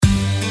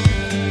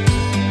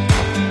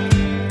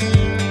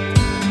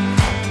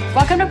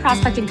Welcome to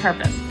Prospecting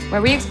Purpose,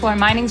 where we explore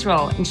mining's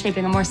role in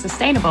shaping a more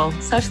sustainable,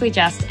 socially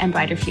just, and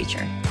brighter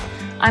future.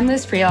 I'm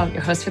Liz Friel,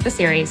 your host for the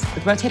series,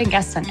 with rotating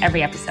guests on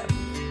every episode.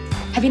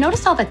 Have you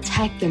noticed all the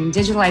tech and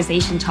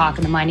digitalization talk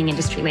in the mining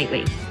industry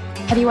lately?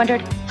 Have you wondered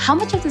how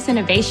much of this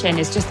innovation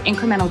is just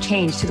incremental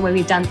change to the way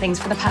we've done things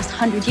for the past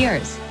 100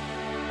 years?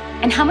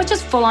 And how much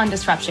is full-on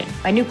disruption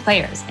by new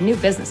players and new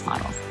business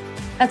models?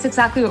 That's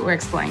exactly what we're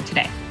exploring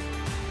today.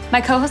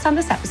 My co-host on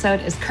this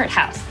episode is Kurt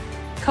House,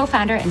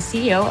 co-founder and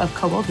CEO of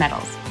Kobold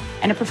Metals,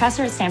 and a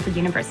professor at Stanford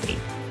University.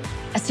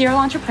 A serial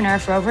entrepreneur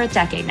for over a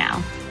decade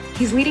now,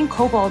 he's leading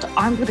Kobold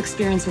armed with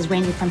experiences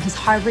ranging from his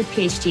Harvard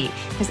PhD,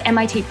 his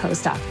MIT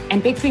postdoc,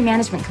 and Big Three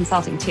management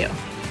consulting too.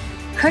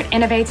 Kurt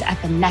innovates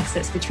at the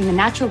nexus between the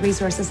natural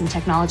resources and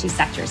technology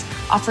sectors,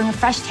 offering a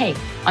fresh take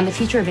on the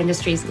future of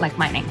industries like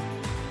mining.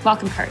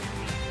 Welcome, Kurt.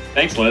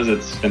 Thanks, Liz.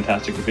 It's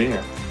fantastic to be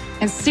here.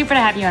 It's super to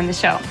have you on the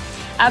show.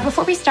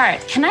 Before we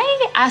start, can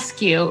I ask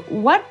you,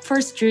 what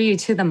first drew you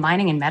to the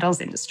mining and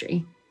metals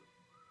industry?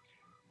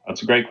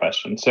 That's a great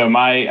question. So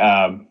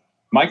my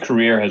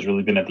career has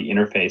really been at the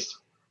interface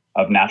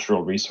of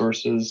natural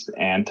resources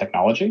and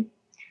technology.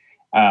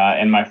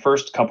 And my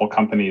first couple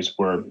companies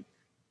were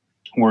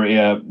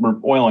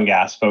oil and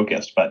gas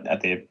focused, but at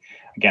the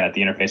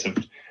interface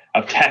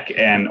of tech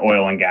and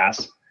oil and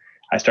gas.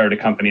 I started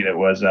a company that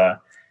was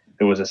a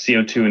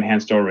CO2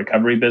 enhanced oil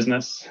recovery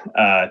business,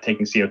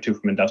 taking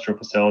CO2 from industrial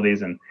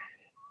facilities and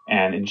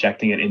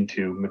injecting it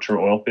into mature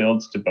oil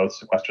fields to both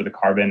sequester the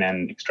carbon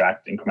and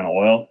extract incremental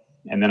oil.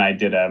 And then I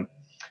did a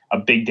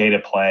big data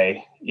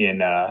play in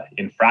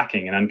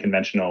fracking and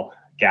unconventional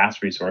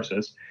gas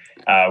resources,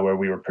 where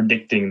we were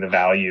predicting the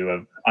value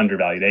of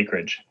undervalued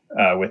acreage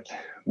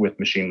with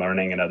machine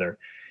learning and other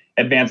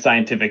advanced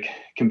scientific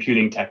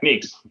computing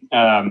techniques.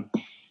 And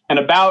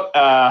about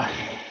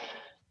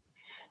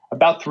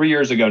 3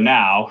 years ago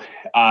now,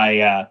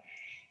 I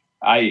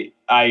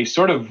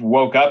sort of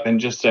woke up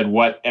and just said,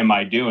 what am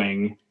I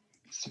doing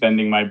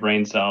spending my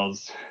brain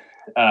cells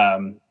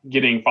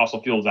getting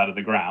fossil fuels out of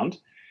the ground?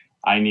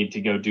 I need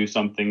to go do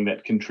something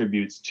that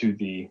contributes to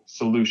the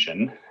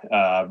solution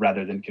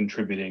rather than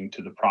contributing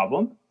to the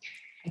problem.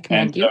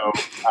 So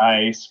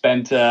I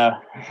spent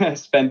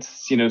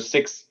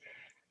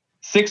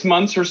 6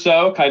 months or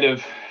so kind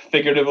of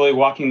figuratively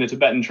walking the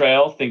Tibetan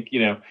Trail,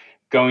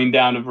 going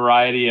down a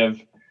variety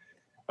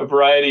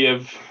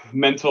of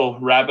mental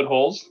rabbit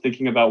holes,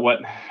 thinking about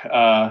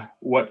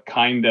what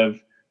kind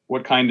of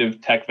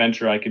tech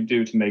venture I could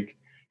do to make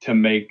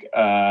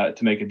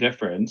a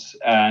difference.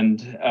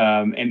 And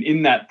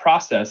in that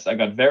process, I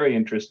got very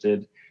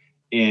interested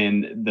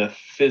in the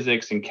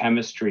physics and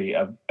chemistry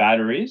of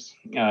batteries,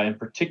 and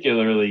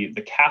particularly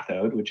the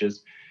cathode, which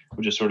is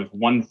sort of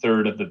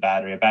 1/3 of the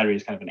battery. A battery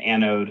is kind of an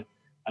anode,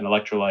 an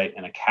electrolyte,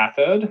 and a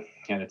cathode.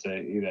 And it's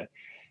the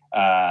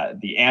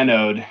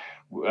anode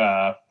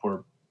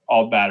for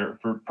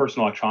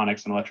personal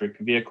electronics and electric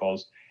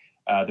vehicles.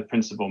 The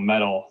principal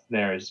metal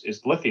there is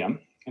lithium,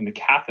 and the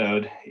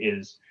cathode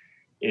is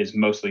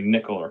mostly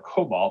nickel or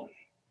cobalt.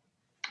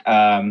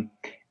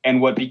 And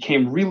what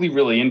became really,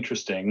 really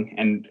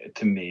interesting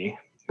to me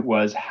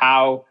was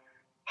how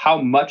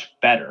much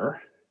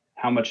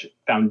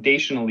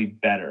foundationally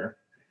better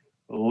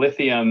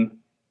lithium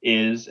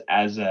is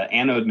as an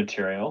anode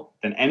material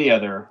than any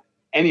other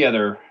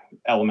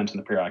element in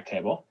the periodic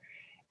table,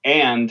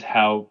 and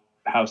how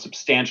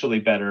substantially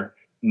better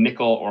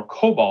nickel or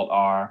cobalt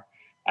are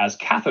as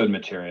cathode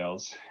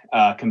materials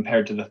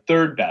compared to the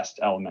third best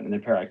element in the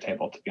periodic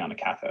table to be on a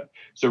cathode.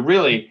 So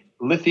really,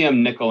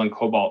 lithium, nickel, and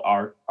cobalt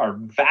are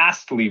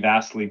vastly,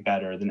 vastly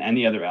better than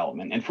any other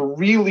element, and for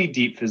really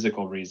deep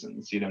physical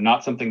reasons,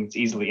 not something that's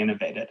easily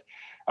innovated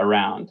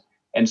around.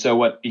 And so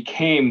what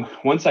became,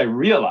 once I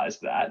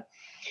realized that,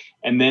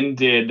 and then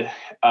did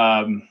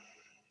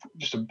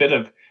just a bit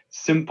of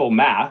simple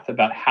math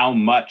about how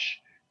much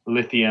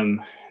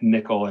lithium,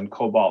 nickel, and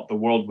cobalt the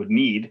world would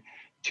need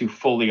to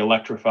fully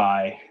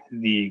electrify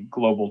the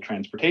global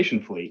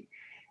transportation fleet,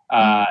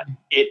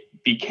 it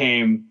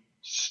became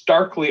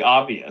starkly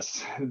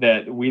obvious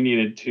that we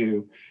needed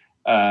to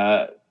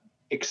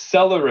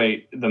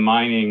accelerate the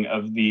mining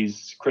of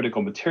these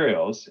critical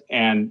materials.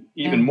 And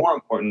even more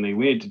importantly,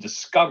 we need to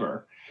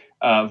discover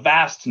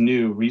vast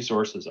new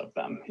resources of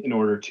them in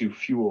order to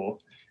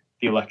fuel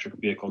the electric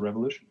vehicle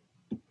revolution.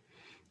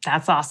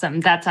 That's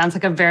awesome. That sounds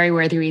like a very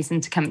worthy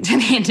reason to come into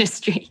the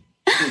industry.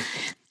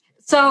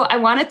 So I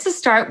wanted to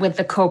start with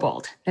the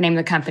Kobold, the name of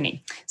the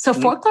company. So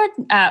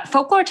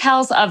folklore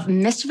tells of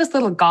mischievous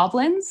little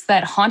goblins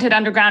that haunted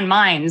underground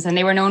mines, and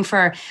they were known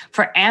for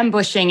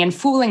ambushing and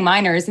fooling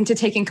miners into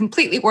taking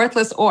completely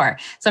worthless ore.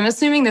 So I'm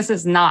assuming this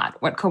is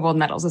not what Kobold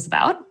Metals is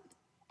about.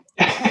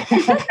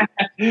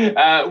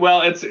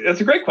 Well, it's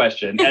a great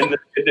question, and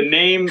the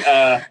name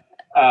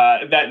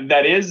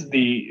that is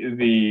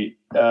the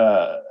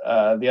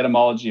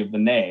etymology of the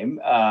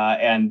name,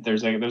 and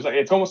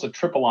it's almost a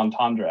triple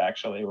entendre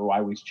actually, or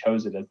why we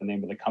chose it as the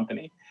name of the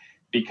company,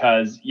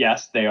 because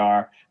yes, they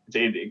are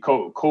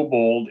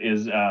Kobold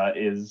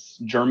is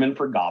German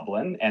for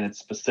goblin, and it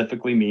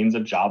specifically means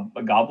a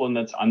goblin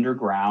that's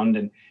underground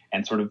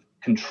and sort of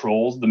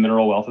controls the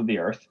mineral wealth of the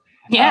earth.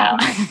 Yeah.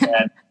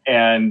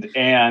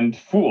 And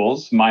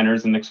fools,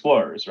 miners and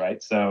explorers,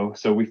 right? So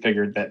we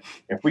figured that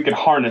if we could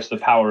harness the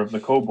power of the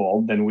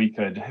kobold, then we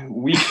could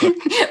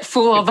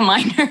fool all the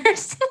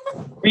miners.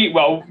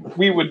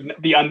 we would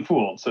be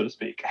unfooled, so to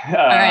speak. All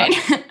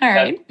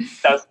right.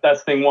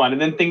 That's thing one. And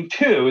then thing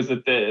two is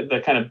that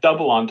the kind of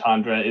double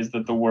entendre is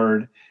that the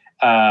word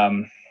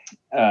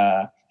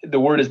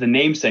is the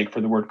namesake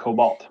for the word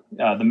cobalt,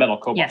 the metal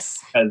cobalt.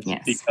 Yes.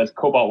 Because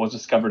cobalt was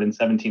discovered in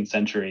 17th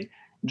century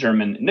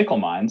German nickel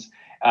mines.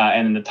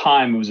 And in the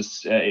time, it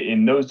was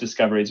in those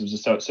discoveries, it was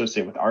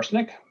associated with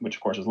arsenic, which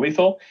of course is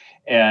lethal,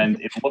 and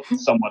it looked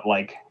somewhat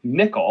like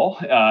nickel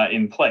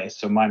in place.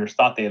 So miners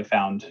thought they had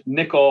found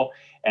nickel,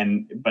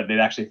 but they'd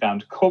actually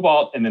found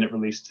cobalt, and then it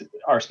released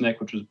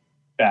arsenic, which was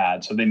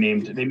bad. So they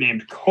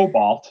named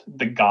cobalt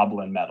the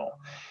goblin metal.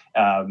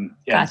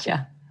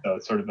 Gotcha. So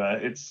it's sort of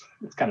it's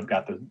kind of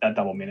got that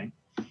double meaning.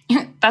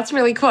 That's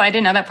really cool. I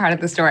didn't know that part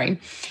of the story.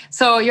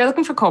 So you're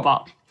looking for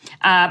cobalt.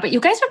 But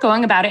you guys are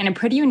going about it in a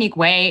pretty unique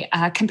way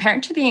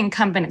compared to the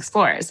incumbent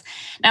explorers.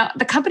 Now,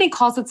 the company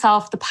calls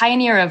itself the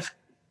pioneer of,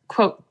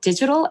 quote,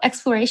 digital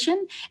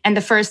exploration and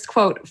the first,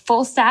 quote,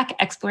 full stack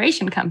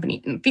exploration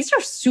company. And these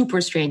are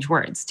super strange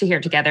words to hear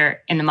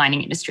together in the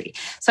mining industry.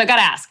 So I got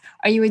to ask,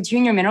 are you a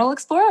junior mineral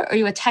explorer or are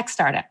you a tech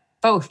startup?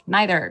 Both,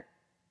 neither.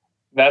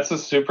 That's a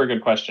super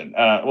good question.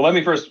 Well, let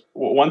me first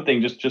one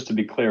thing just to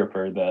be clear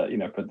for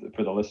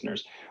the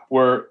listeners,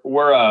 we're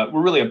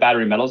really a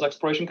battery metals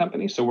exploration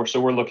company. So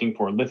we're looking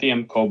for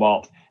lithium,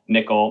 cobalt,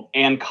 nickel,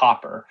 and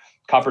copper.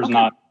 Copper is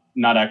not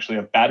actually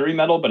a battery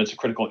metal, but it's a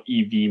critical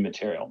EV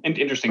material.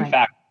 Interesting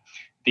fact: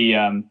 the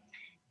amount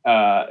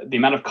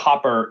of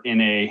copper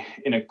in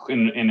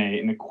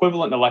an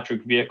equivalent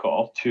electric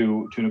vehicle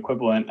to an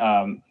equivalent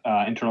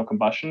internal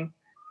combustion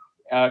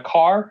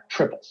car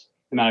triples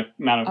the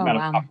amount of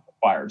copper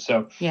required.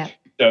 So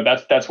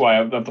that's why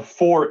of the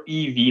four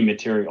EV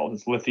materials,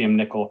 it's lithium,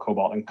 nickel,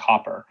 cobalt, and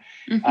copper.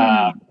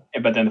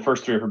 But then the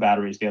first three are for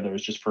batteries. The other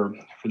is just for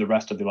the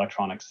rest of the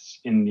electronics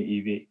in the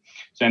EV.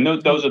 So and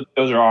those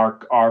are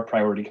our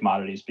priority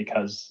commodities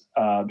because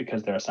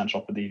they're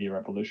essential for the EV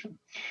revolution.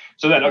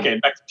 So then,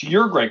 back to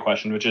your great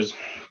question, which is,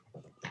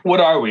 what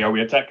are we? Are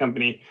we a tech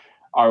company?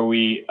 Are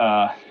we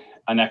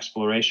an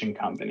exploration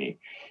company?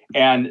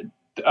 And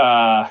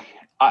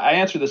I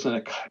answer this in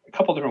a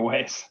couple different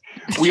ways.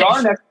 We are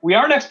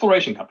an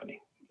exploration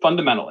company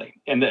fundamentally,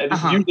 and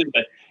this is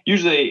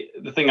usually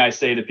the thing I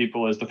say to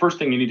people is the first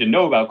thing you need to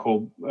know about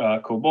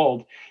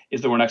Kobold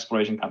is that we're an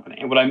exploration company.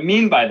 And what I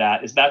mean by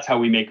that is that's how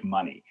we make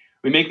money.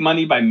 We make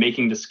money by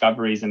making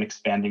discoveries and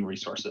expanding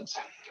resources,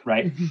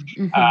 right?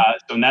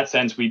 So in that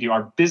sense,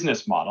 our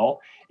business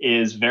model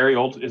is very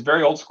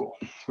old school,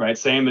 right?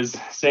 Same as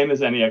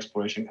any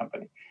exploration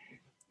company.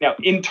 Now,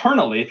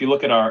 internally, if you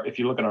look at our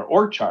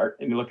org chart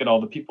and you look at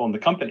all the people in the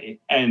company,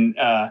 and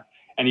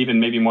even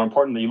maybe more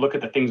importantly, you look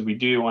at the things we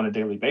do on a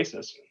daily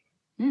basis,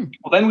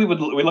 well, then we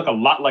look a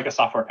lot like a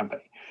software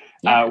company.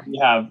 We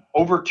have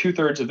over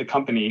 2/3 of the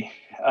company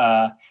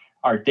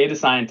are data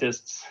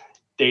scientists,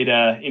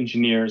 data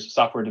engineers,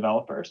 software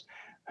developers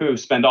who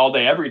spend all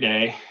day, every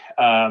day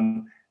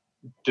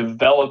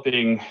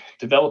developing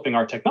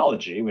our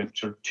technology. We have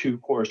sort of two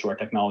cores to our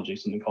technology,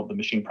 something called the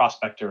Machine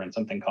Prospector and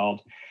something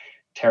called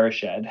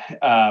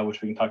TerraShed,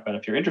 which we can talk about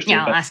if you're interested.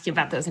 Yeah, I'll ask you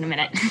about those in a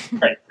minute.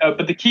 Right,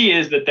 but the key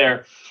is that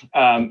they're,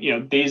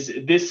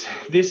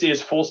 this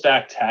is full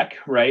stack tech,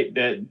 right?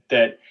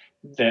 That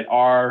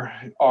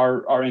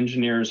our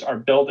engineers are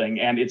building,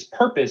 and its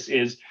purpose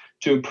is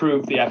to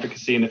improve the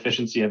efficacy and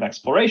efficiency of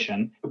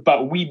exploration.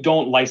 But we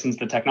don't license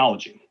the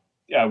technology.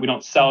 We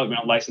don't sell it. We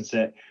don't license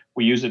it.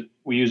 We use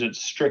it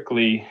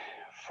strictly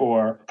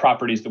for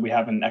properties that we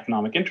have an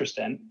economic interest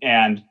in,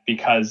 and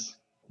because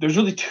there's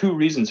really two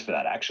reasons for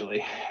that,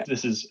 actually.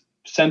 This is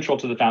central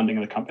to the founding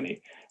of the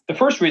company. The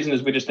first reason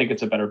is we just think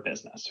it's a better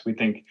business. We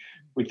think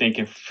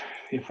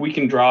if we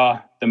can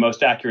draw the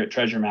most accurate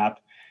treasure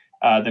map,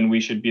 then we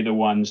should be the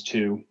ones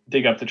to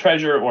dig up the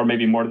treasure, or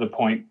maybe more to the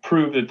point,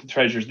 prove that the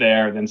treasure's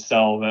there, then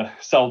sell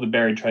the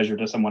buried treasure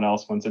to someone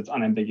else once it's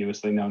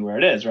unambiguously known where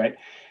it is, right?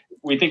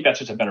 We think that's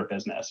just a better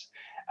business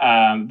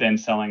than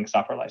selling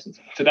software license.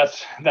 So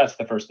that's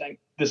the first thing.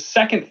 The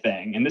second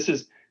thing, and this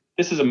is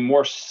a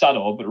more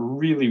subtle but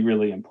really,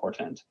 really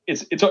important.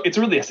 It's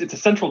a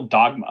central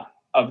dogma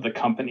of the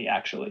company,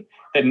 actually,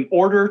 that in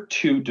order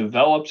to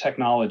develop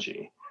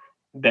technology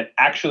that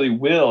actually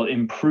will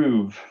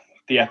improve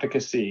the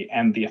efficacy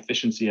and the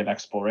efficiency of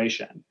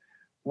exploration,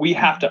 we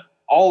have to,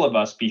 all of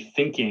us, be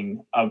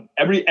thinking of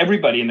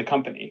everybody in the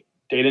company,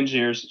 data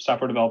engineers,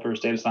 software developers,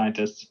 data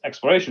scientists,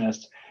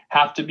 explorationists,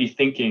 have to be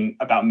thinking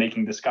about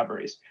making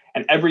discoveries.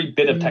 And every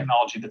bit of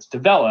technology that's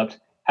developed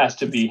has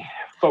to be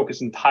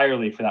focused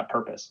entirely for that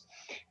purpose.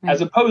 Right.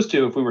 As opposed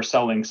to if we were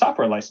selling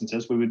software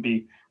licenses, we would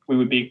be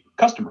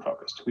customer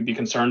focused. We'd be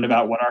concerned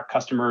about what our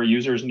customer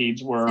users'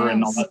 needs were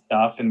and all that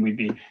stuff,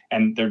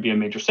 and there'd be a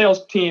major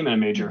sales team and a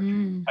major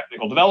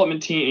technical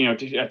development team,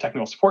 a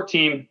technical support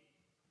team,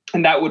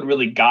 and that would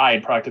really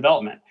guide product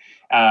development,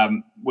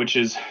 which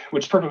is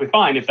perfectly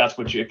fine if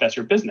that's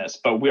your business.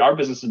 But our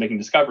business is making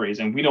discoveries,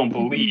 and we don't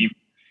believe,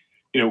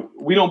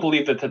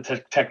 that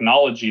the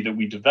technology that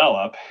we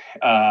develop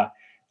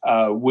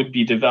would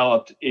be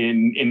developed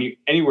in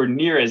anywhere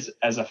near as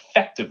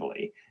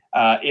effectively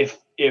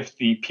if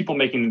the people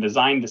making the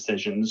design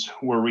decisions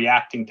were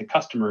reacting to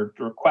customer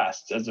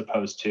requests as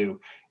opposed to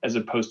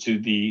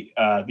the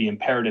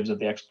imperatives of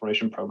the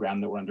exploration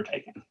program that we're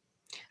undertaking.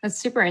 That's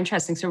super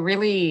interesting. So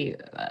really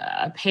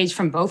a page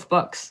from both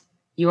books.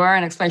 You are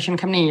an exploration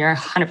company, you're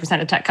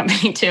 100% a tech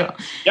company too.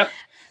 Yep.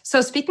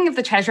 So speaking of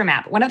the treasure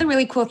map, one of the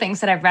really cool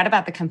things that I've read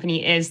about the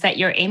company is that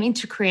you're aiming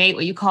to create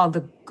what you call the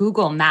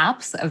Google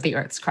Maps of the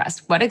Earth's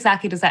crust. What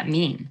exactly does that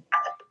mean?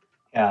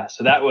 Yeah,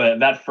 so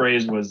that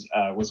phrase was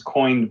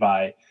coined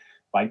by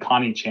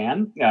Connie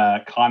Chan.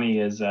 Connie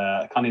is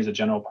a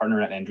general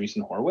partner at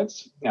Andreessen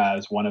Horowitz.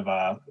 Is one of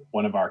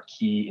our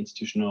key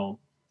institutional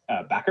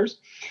backers,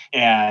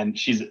 and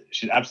she's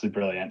absolutely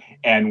brilliant.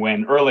 And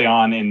when early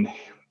on in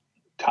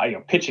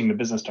pitching the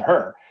business to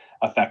her,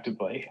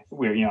 effectively,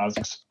 where I was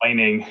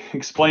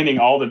explaining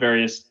all the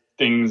various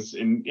things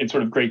in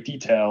sort of great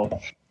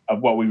detail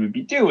of what we would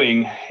be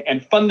doing,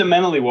 and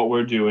fundamentally what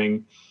we're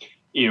doing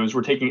is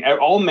we're taking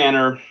all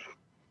manner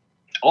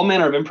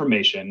of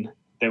information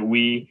that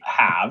we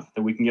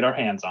can get our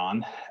hands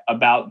on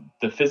about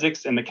the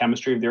physics and the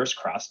chemistry of the Earth's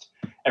crust,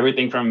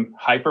 everything from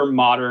hyper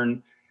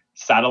modern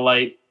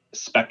satellite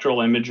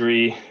spectral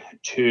imagery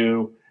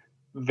to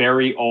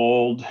very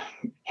old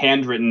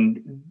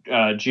handwritten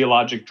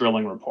geologic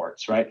drilling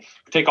reports, right?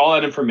 We take all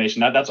that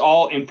information. That's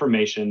all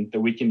information that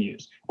we can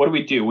use. What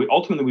do? We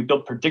ultimately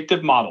build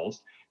predictive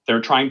models that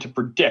are trying to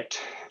predict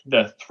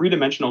the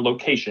three-dimensional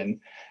location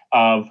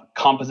of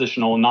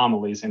compositional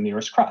anomalies in the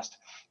Earth's crust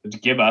to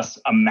give us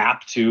a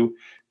map to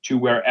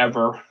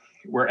wherever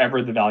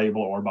the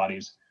valuable ore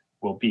bodies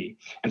will be.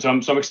 And so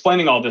I'm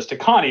explaining all this to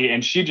Connie,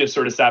 and she just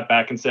sort of sat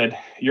back and said,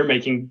 "You're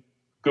making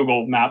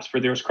Google Maps for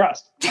the Earth's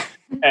crust."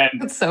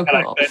 And that's so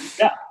cool. I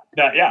said,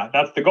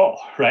 that's the goal,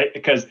 right?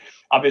 Because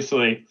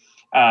obviously,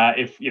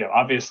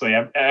 obviously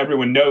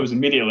everyone knows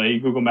immediately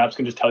Google Maps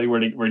can just tell you where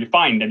to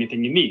find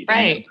anything you need.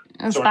 Right.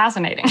 It's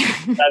fascinating.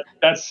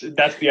 That's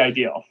the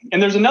ideal.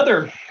 And there's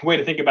another way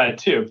to think about it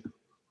too,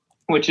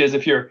 which is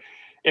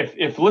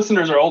if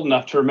listeners are old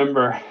enough to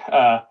remember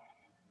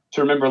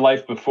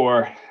life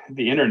before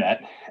the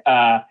internet,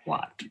 when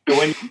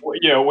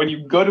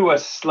you go to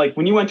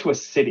when you went to a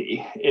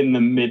city in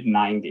the mid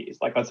 90s,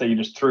 like let's say you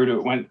just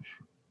went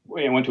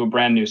to a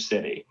brand new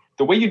city,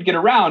 the way you'd get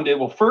around it,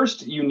 well,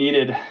 first you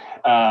needed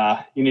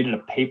a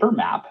paper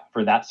map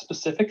for that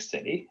specific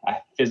city, a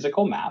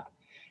physical map,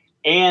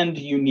 and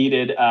you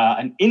needed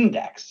an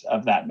index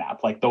of that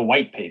map, like the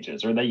white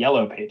pages or the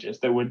yellow pages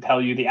that would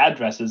tell you the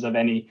addresses of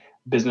any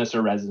business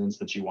or residence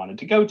that you wanted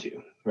to go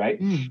to, right?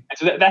 And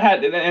so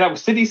that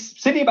was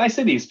city by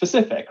city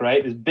specific,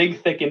 right? These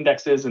big, thick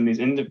indexes and these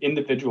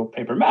individual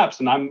paper maps.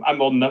 And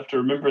I'm old enough to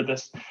remember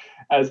this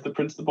as the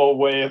principal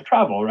way of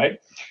travel, right?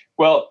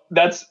 Well,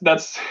 that's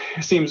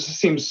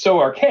seems so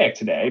archaic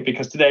today,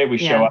 because today we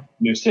show up in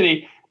a new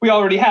city, we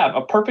already have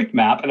a perfect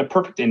map and a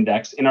perfect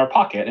index in our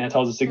pocket, and it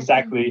tells us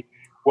exactly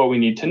what we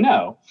need to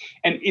know.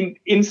 And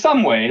in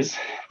some ways,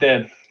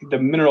 the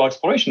mineral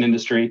exploration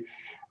industry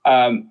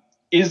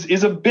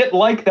is a bit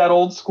like that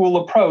old school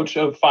approach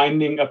of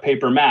finding a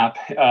paper map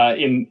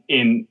in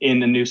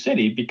a new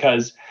city,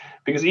 because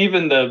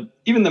even the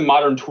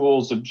modern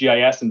tools of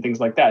GIS and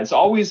things like that, it's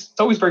always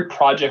very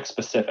project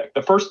specific.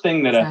 The first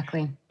thing that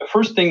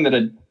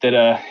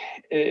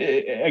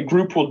a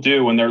group will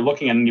do when they're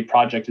looking at a new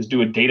project is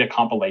do a data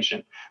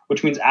compilation,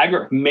 which means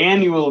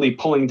manually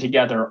pulling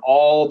together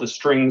all the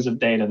strings of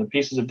data, the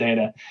pieces of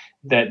data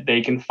that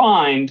they can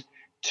find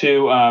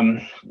to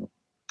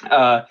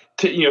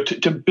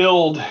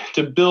build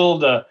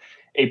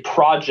a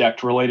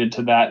project related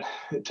to that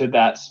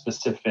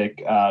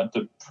specific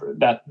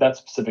that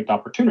specific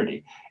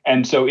opportunity.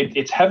 And so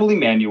it's heavily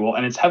manual,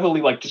 and it's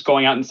heavily like just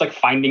going out and it's like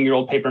finding your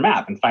old paper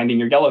map and finding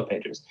your yellow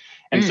pages.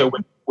 And so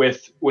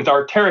with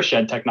our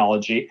TerraShed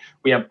technology,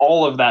 we have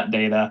all of that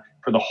data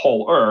for the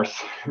whole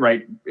Earth,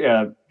 right?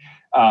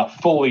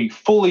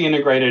 Fully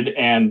integrated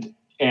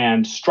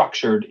and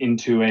structured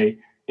into a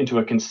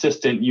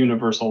consistent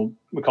universal,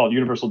 we call it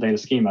universal data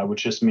schema,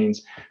 which just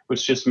means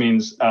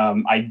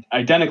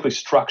identically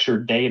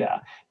structured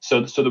data,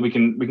 so that we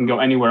can go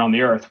anywhere on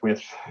the Earth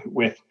with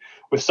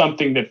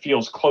something that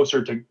feels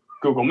closer to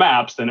Google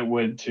Maps than it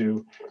would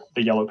to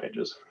the yellow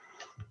pages.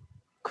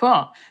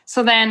 Cool.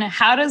 So then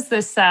how does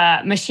this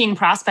machine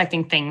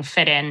prospecting thing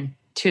fit in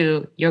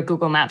to your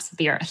Google Maps of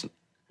the Earth?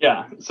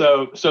 Yeah.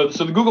 So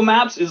the Google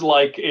Maps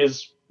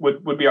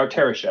would be our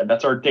TerraShed.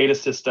 That's our data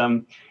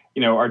system,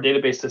 our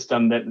database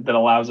system that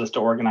allows us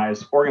to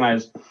organize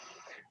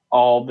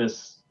all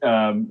this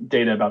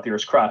data about the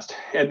Earth's crust.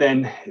 And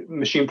then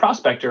Machine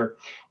Prospector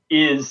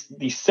is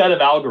the set of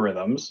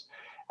algorithms,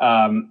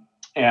 and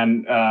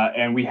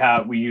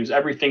we use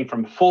everything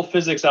from full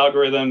physics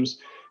algorithms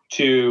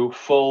to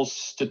full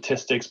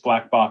statistics,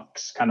 black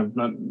box kind of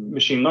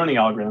machine learning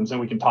algorithms, and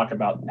we can talk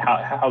about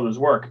how those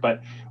work.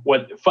 But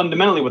what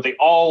they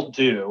all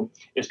do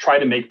is try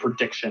to make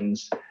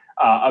predictions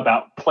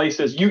about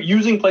places,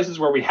 using places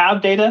where we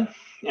have data,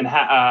 and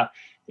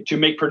to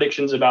make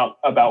predictions about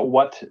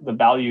what the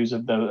values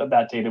of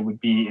that data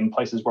would be in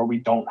places where we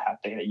don't have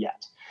data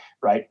yet,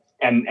 right?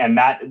 And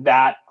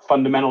that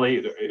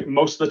fundamentally,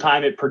 most of the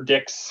time, it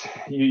predicts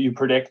you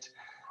predict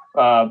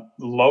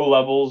low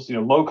levels,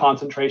 low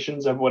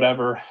concentrations of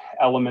whatever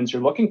elements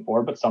you're looking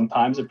for, but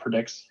sometimes it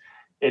predicts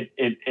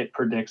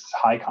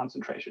high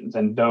concentrations,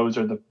 and those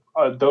are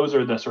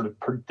the sort of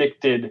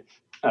predicted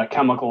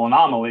chemical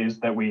anomalies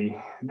that we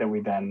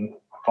then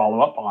follow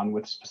up on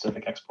with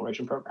specific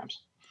exploration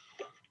programs.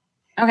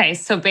 Okay,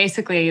 so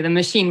basically the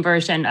machine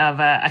version of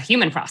a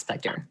human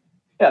prospector.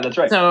 Yeah, that's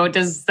right. So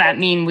does that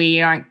mean we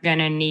aren't going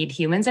to need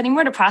humans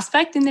anymore to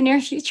prospect in the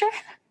near future?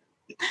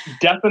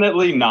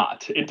 Definitely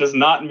not. It does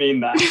not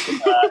mean that.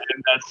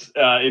 And that's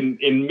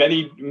in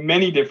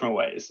many different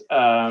ways.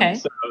 Okay.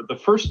 So the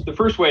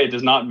first way it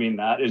does not mean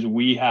that is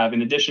we have,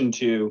 in addition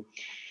to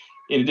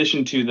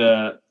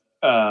the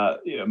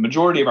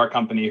majority of our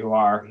company who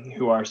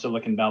are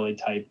Silicon Valley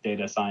type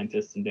data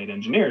scientists and data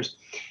engineers,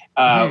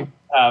 have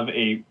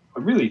a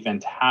really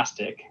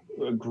fantastic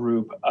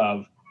group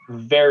of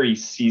very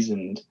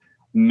seasoned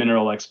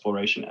mineral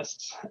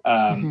explorationists.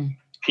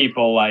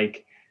 People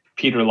like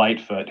Peter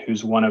Lightfoot,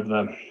 who's one of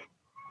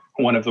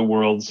the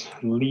world's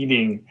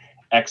leading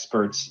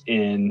experts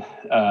in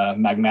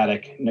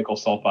magmatic nickel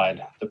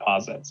sulfide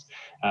deposits.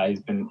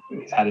 He's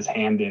had his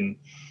hand in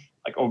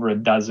like over a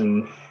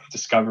dozen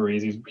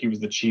discoveries. He was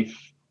the chief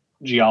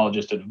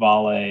geologist at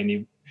Vale, and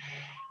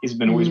he's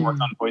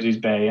worked on Voisey's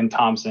Bay and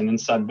Thompson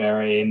and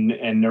Sudbury and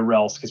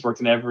Norilsk. He's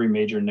worked in every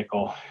major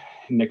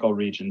nickel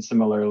region.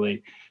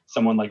 Similarly,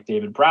 someone like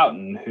David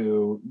Broughton,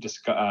 who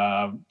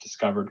discovered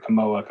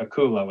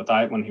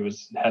Kamoa-Kakula when he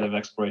was head of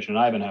exploration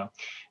at Ivanhoe.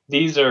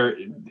 These are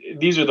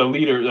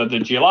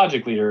the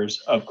geologic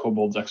leaders of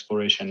KoBold's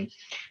exploration,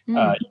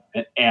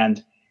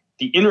 and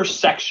the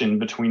intersection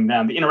between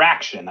them, the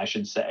interaction, I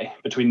should say,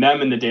 between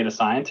them and the data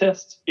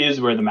scientists is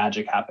where the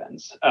magic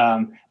happens.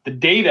 The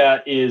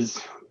data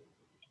is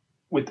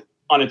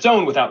on its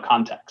own without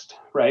context,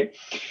 right?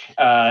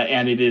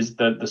 And it is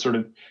the sort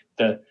of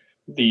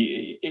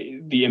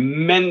the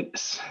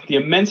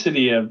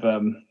immensity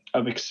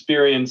of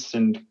experience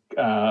and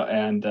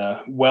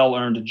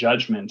well-earned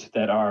judgment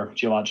that our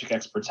geologic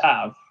experts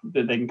have,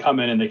 that they can come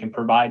in and they can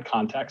provide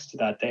context to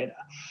that data.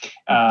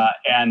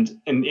 And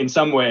in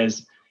some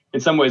ways,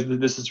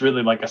 this is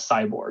really like a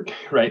cyborg,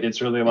 right? It's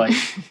really like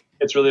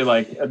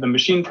the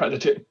machine.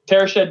 The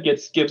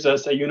TerraShed gives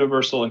us a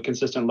universal and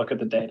consistent look at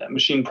the data.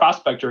 Machine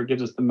Prospector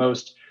gives us the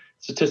most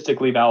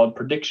statistically valid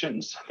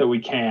predictions that we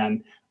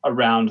can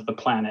around the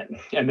planet.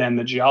 And then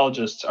the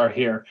geologists are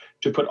here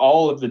to put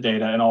all of the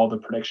data and all the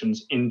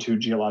predictions into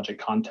geologic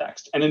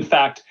context. And in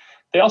fact,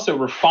 they also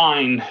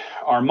refine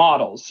our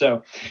models.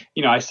 So,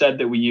 I said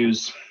that we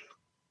use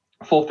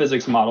full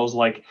physics models,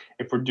 like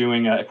if we're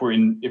doing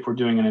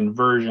an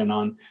inversion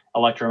on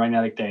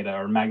electromagnetic data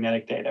or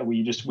magnetic data,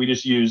 we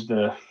just use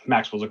the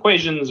Maxwell's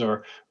equations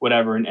or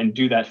whatever and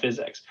do that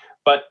physics.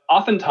 But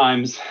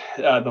oftentimes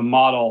the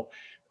model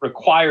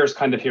requires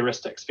kind of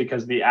heuristics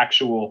because the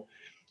actual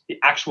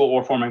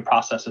ore forming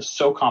process is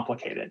so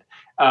complicated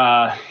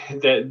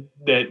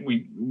that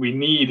we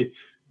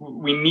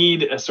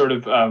need a sort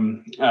of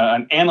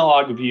an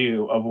analog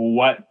view of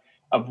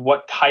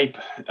what type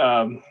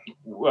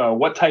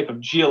of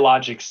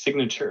geologic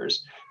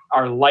signatures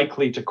are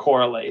likely to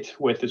correlate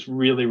with this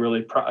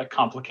really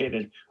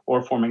complicated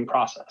ore forming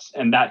process.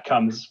 And that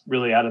comes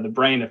really out of the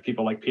brain of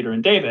people like Peter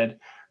and David,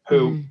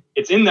 who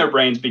it's in their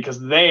brains because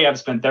they have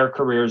spent their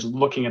careers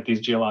looking at these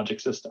geologic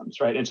systems,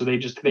 right? And so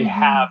they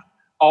have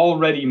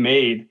already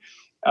made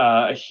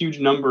a huge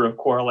number of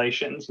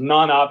correlations,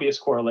 non-obvious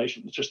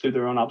correlations, just through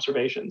their own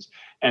observations.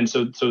 And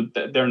so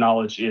their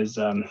knowledge is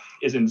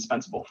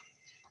indispensable.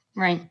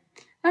 Right.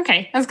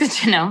 Okay, that's good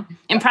to know.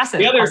 Impressive.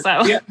 The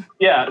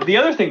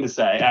other thing to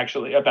say,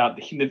 actually, about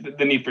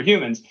the need for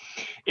humans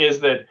is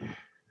that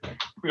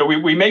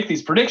we make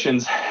these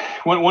predictions.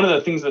 One of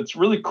the things that's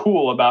really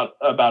cool about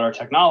our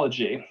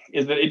technology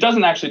is that it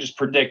doesn't actually just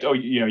predict,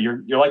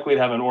 you're likely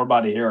to have an ore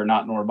body here or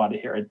not an ore body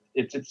here.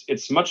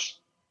 It's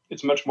much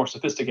more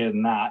sophisticated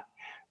than that.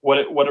 What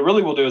it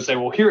really will do is say,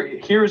 well,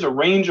 here's a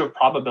range of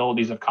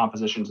probabilities of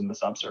compositions in the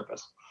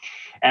subsurface.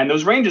 And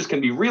those ranges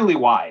can be really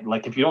wide.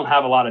 Like if you don't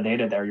have a lot of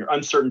data there, your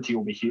uncertainty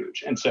will be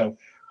huge. And so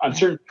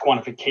uncertainty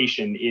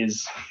quantification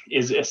is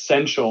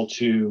essential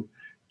to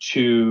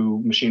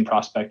Machine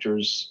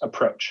Prospector's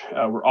approach.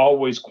 We're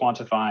always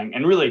quantifying,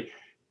 and really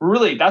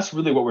that's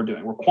really what we're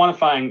doing. We're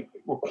quantifying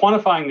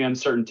the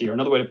uncertainty, or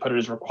another way to put it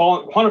is we're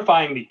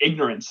quantifying the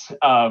ignorance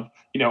of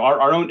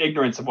our own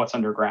ignorance of what's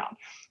underground.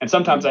 And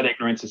sometimes that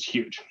ignorance is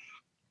huge.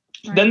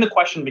 Right. Then the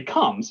question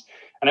becomes,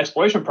 an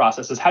exploration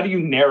process is, how do you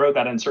narrow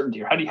that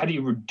uncertainty, or how do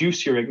you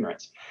reduce your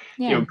ignorance?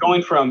 Yeah.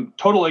 Going from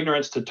total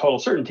ignorance to total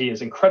certainty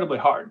is incredibly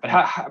hard. But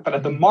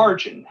at the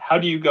margin, how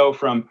do you go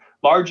from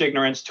large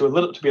ignorance to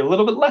be a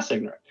little bit less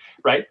ignorant,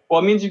 right? Well,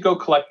 it means you go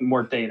collect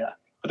more data.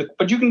 But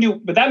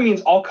that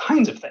means all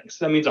kinds of things.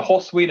 That means a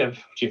whole suite of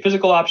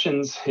geophysical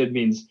options. It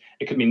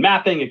could mean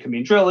mapping, it could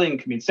mean drilling, it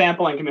could mean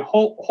sampling, it could mean a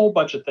whole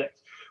bunch of things.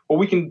 What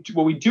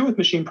we do with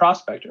Machine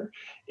Prospector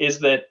is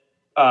that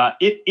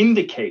it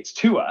indicates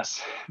to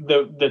us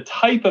the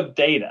type of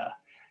data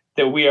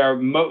that we are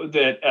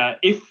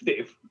if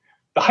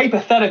the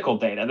hypothetical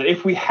data, that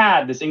if we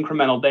had this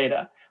incremental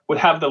data, would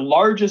have the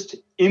largest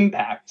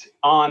impact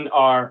on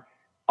our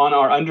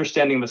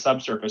understanding of the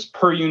subsurface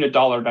per unit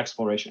dollar of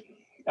exploration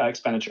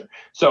expenditure.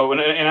 So in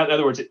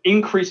other words, it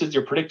increases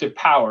your predictive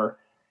power.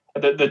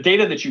 The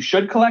data that you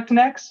should collect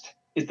next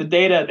is the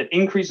data that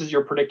increases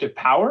your predictive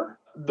power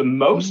the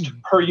most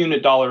per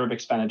unit dollar of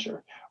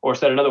expenditure. Or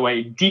said another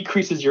way,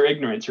 decreases your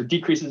ignorance or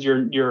decreases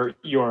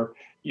your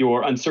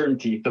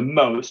uncertainty the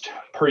most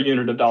per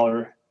unit of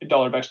dollar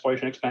of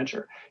exploration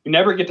expenditure. You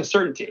never get to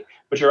certainty,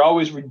 but you're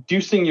always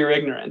reducing your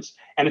ignorance.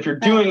 And if you're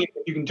doing it,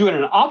 you can do it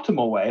in an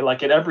optimal way,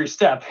 like at every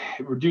step,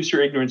 reduce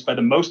your ignorance by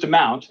the most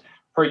amount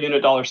per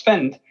unit dollar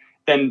spend,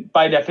 then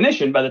by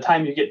definition, by the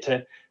time you get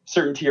to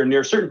certainty or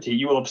near certainty,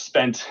 you will have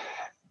spent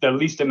the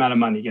least amount of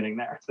money getting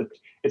there.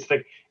 It's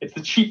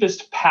the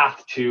cheapest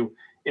path to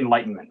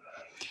enlightenment.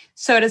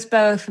 So it is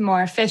both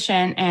more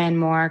efficient and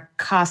more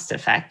cost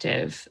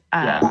effective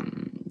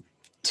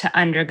to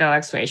undergo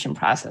exploration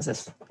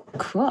processes.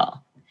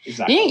 Cool.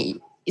 Exactly.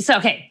 So,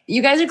 okay,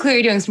 you guys are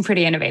clearly doing some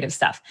pretty innovative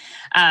stuff.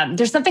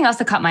 There's something else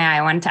that caught my eye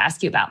I wanted to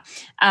ask you about.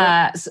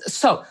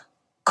 So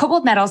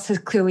Cobalt Metals has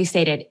clearly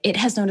stated it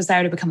has no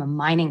desire to become a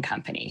mining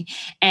company.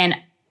 And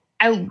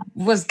I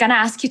was going to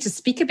ask you to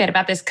speak a bit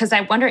about this because I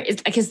wonder,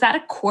 is that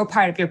a core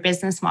part of your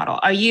business model?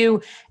 Are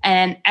you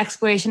an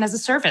exploration as a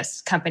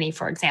service company,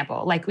 for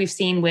example, like we've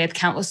seen with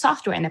Countless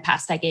Software in the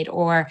past decade,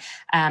 or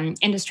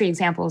industry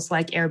examples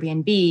like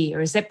Airbnb or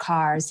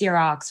Zipcar,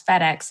 Xerox,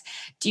 FedEx?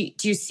 Do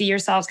you see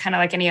yourselves kind of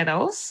like any of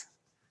those?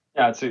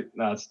 Yeah,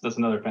 that's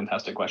another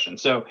fantastic question.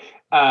 So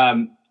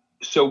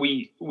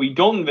we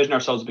don't envision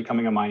ourselves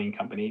becoming a mining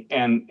company,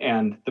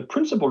 and the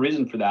principal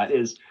reason for that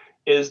is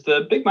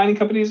the big mining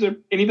companies and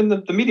even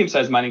the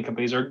medium-sized mining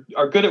companies are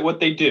good at what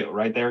they do,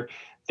 right?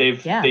 They've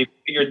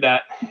figured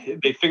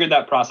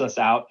that process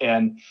out,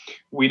 and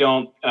we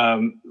don't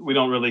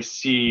really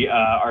see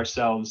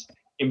ourselves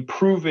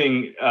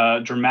improving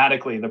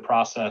dramatically the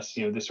process,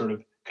 the sort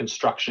of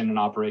construction and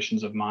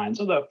operations of mines,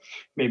 although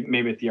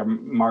maybe at the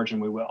margin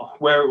we will.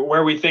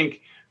 Where we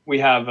think we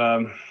have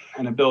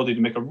an ability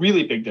to make a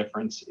really big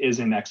difference is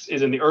in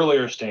the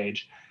earlier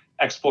stage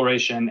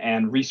exploration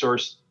and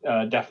resource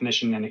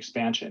definition and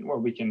expansion, where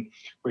we're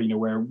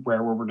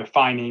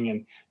defining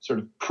and sort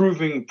of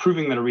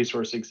proving that a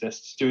resource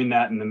exists, doing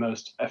that in the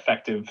most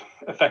effective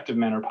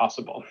manner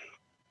possible.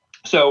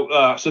 So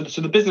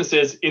the business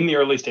is in the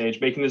early stage,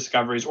 making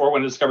discoveries, or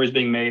when a discovery is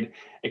being made,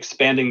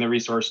 expanding the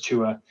resource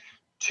to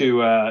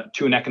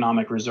an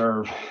economic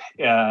reserve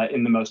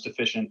in the most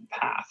efficient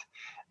path.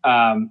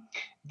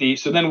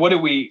 So then where do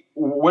we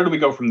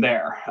go from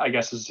there, I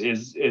guess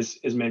is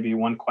maybe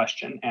one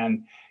question.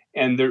 And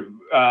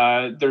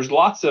there's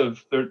lots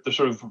of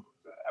sort of,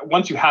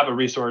 once you have a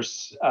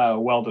resource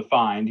well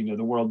defined,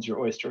 the world's your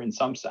oyster in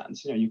some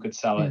sense. You could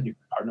sell it, you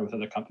could partner with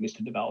other companies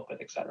to develop it,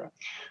 et cetera.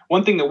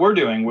 One thing that we're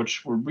doing,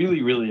 which we're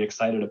really, really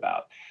excited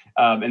about,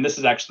 and this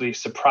has actually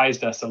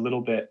surprised us a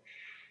little bit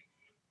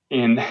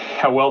in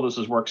how well this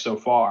has worked so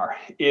far,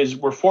 is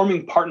we're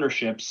forming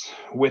partnerships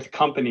with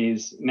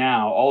companies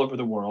now all over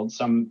the world,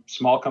 some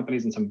small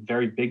companies and some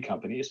very big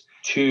companies,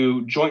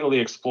 to jointly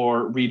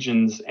explore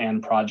regions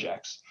and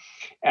projects.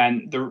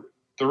 And the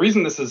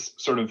reason this is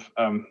sort of,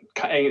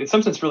 in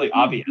some sense, really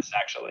obvious,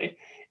 actually,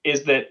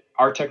 is that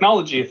our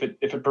technology, if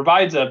it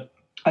provides a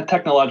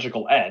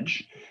technological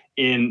edge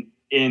in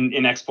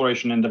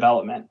exploration and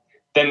development,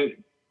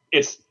 then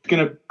it's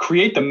going to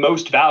create the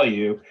most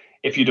value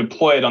if you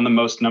deploy it on the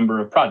most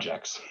number of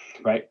projects,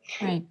 right?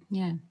 Right.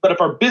 Yeah. But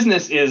if our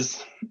business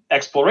is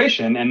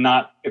exploration and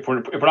if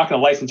we're not going to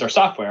license our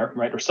software,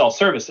 right, or sell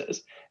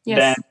services,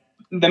 yes,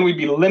 then we'd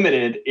be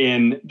limited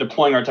in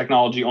deploying our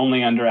technology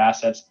only under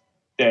assets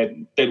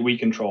that we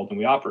controlled and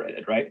we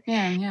operated, right?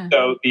 Yeah.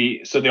 So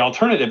the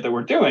alternative that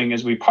we're doing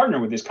is we partner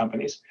with these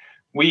companies.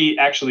 We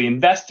actually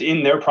invest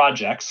in their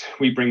projects.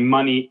 We bring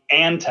money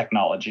and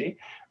technology,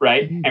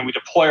 right? Mm-hmm. And we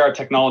deploy our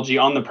technology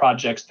on the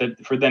projects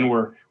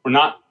we're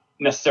not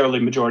necessarily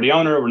majority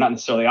owner, we're not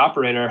necessarily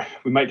operator.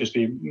 We might just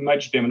be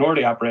a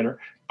minority operator,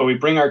 but we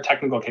bring our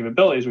technical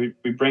capabilities.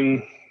 We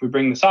bring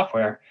the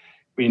software.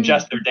 We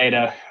ingest their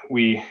data.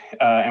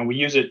 And we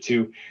use it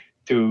to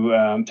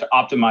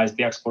optimize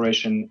the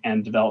exploration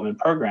and development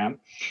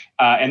program.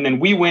 And then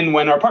we win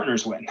when our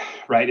partners win,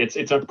 right?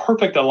 It's a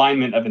perfect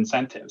alignment of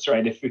incentives,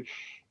 right? If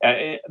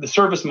the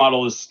service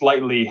model is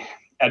slightly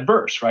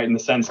adverse, right, in the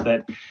sense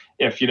that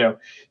if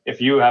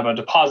you have a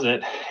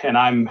deposit and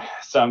I'm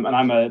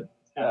a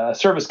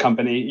service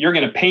company, you're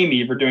going to pay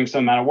me for doing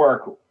some amount of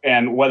work,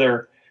 and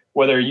whether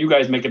you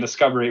guys make a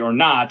discovery or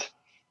not,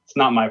 it's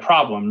not my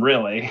problem,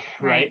 really,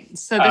 right?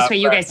 So this way,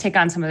 you guys take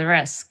on some of the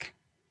risk,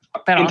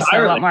 but also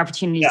a lot more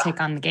opportunity to take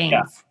on the gains.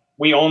 Yeah.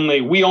 We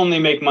only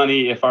make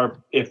money if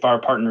our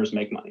partners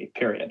make money.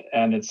 Period.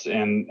 And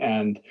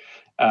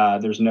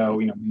there's no,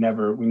 we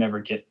never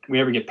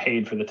get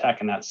paid for the tech,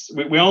 and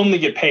we only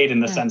get paid in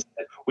the sense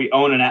that we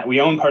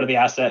own part of the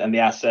asset, and the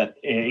asset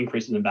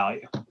increases in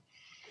value.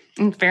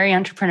 Very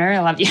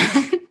entrepreneurial of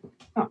you.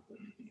 Oh.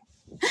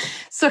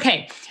 So,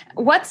 okay,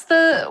 what's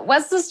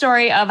the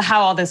story of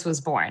how all this was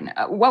born?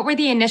 What were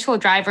the initial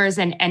drivers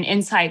and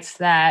insights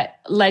that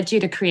led you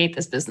to create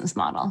this business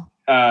model?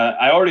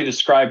 I already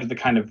described the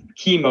kind of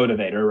key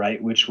motivator,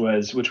 right? Which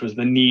was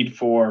the need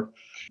for.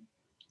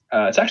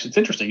 It's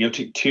interesting,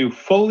 to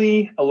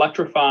fully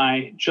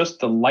electrify just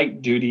the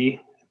light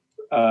duty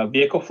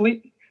vehicle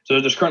fleet. So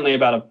there's currently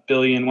about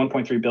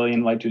 1.3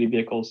 billion light duty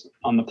vehicles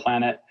on the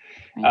planet.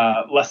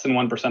 Right. Less than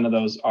 1% of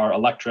those are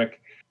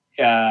electric.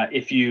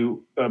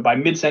 By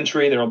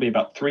mid-century, there will be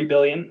about 3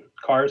 billion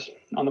cars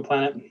on the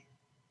planet.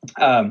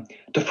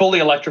 To fully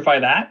electrify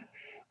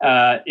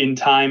that in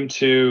time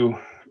to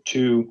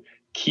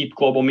keep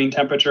global mean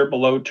temperature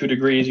below 2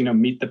 degrees,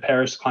 meet the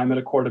Paris Climate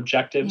Accord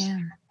objectives,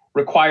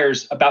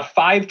 requires about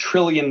 $5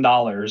 trillion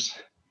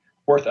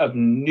worth of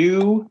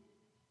new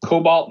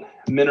cobalt,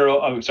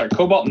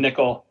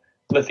 nickel,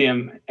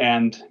 lithium,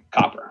 and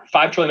copper.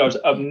 $5 trillion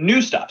of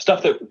new stuff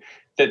that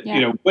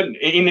wouldn't,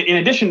 in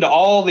addition to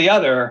all the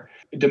other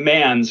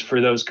demands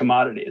for those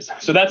commodities.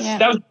 So that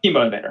was the key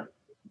motivator.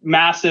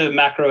 Massive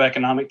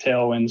macroeconomic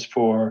tailwinds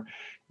for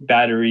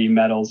battery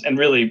metals, and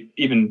really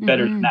even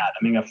better than that,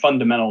 a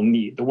fundamental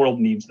need. The world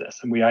needs this,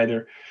 and we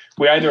either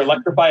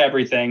electrify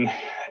everything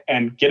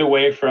and get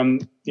away from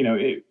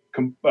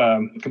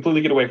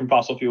completely get away from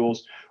fossil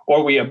fuels,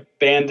 or we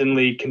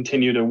abandonedly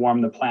continue to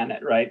warm the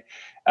planet, right?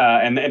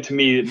 And to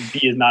me,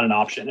 B is not an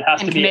option. It has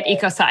to be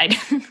ecocide.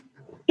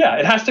 Yeah,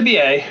 it has to be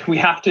A. We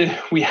have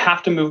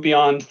to move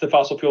beyond the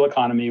fossil fuel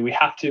economy. We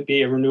have to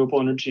be a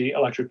renewable energy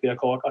electric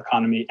vehicle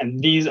economy,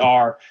 and these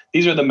are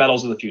the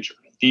metals of the future.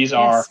 These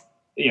are,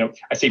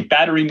 I say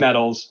battery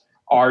metals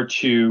are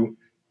to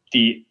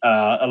the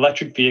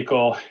electric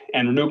vehicle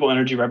and renewable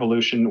energy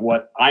revolution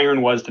what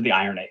iron was to the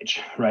Iron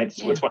Age, right?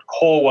 So it's what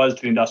coal was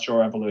to the Industrial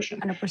Revolution.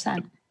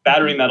 100%.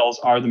 Battery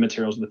metals are the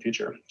materials of the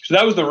future. So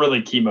that was the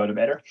really key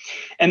motivator.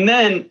 And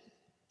then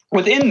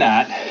within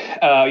that,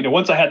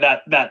 once I had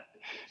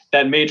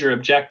that major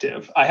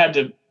objective, I had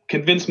to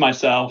convince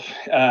myself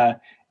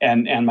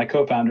and my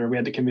co-founder, we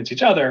had to convince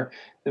each other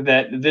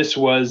that this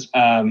was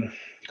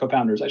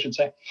co-founders, I should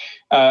say.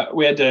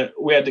 We had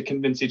to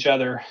convince each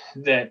other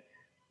that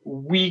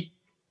we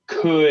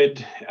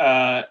could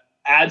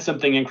add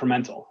something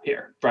incremental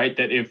here, right?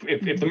 That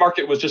if the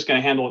market was just going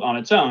to handle it on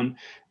its own,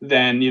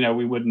 then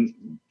we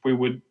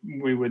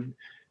would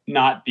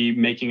not be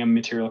making a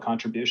material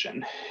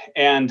contribution.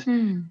 And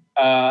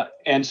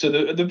so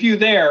the view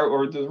there,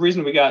 or the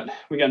reason we got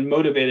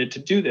motivated to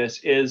do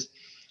this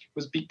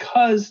was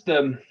because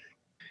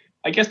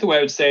I guess the way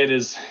I would say it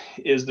is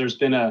there's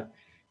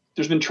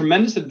been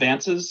tremendous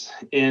advances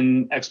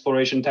in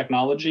exploration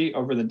technology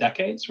over the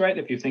decades, right?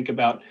 If you think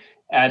about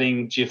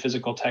adding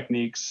geophysical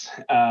techniques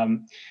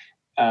in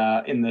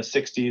the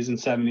 60s and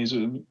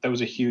 70s, that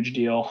was a huge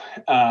deal.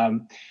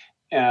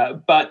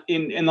 But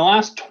in the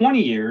last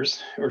 20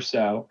 years or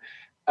so,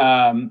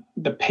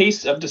 the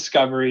pace of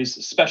discoveries,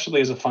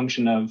 especially as a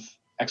function of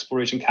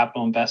exploration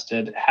capital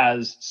invested,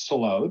 has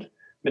slowed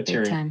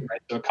materially.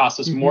 Right? So it costs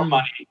us more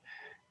money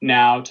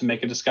now to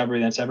make a discovery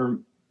than it's ever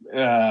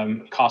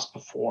cost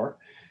before.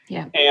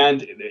 Yeah.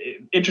 And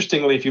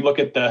interestingly, if you look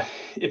at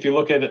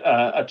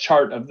a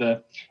chart of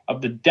the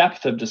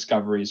depth of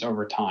discoveries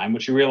over time,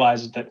 what you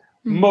realize is that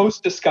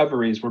most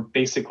discoveries were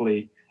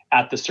basically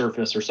at the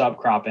surface or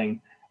subcropping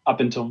up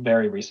until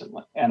very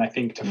recently. And I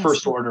think to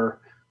first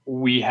order,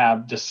 we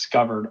have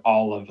discovered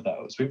all of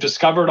those. We've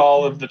discovered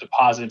all of the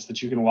deposits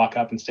that you can walk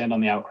up and stand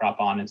on the outcrop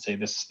on and say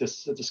this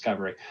is a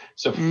discovery.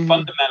 So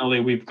fundamentally,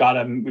 we've got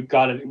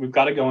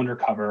to go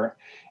undercover.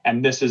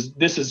 And this is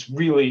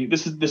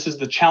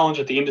the challenge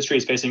that the industry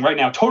is facing right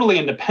now, totally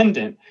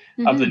independent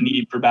of the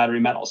need for battery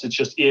metals. It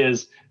just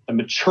is the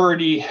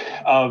maturity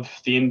of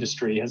the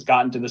industry has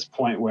gotten to this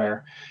point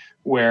where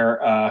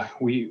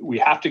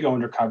we have to go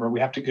undercover. We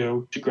have to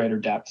go to greater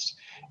depths,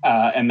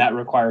 and that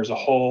requires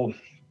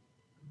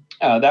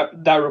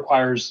that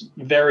requires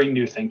very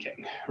new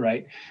thinking,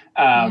 right?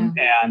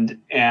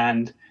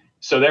 And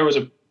so there was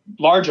a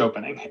large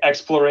opening.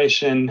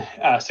 Exploration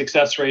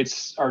success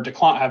rates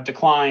have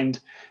declined.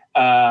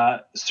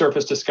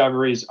 Surface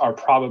discoveries are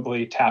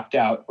probably tapped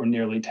out or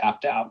nearly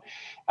tapped out.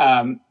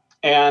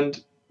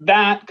 And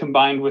that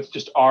combined with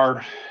just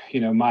our,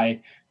 my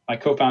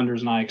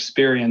co-founders and I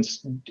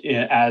experience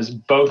as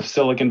both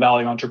Silicon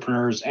Valley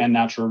entrepreneurs and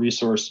natural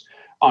resource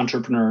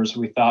entrepreneurs,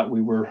 we thought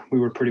we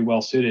were pretty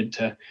well suited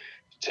to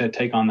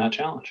take on that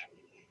challenge.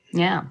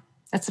 Yeah,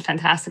 that's a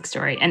fantastic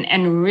story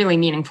and really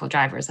meaningful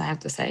drivers, I have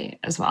to say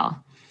as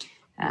well.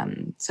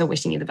 So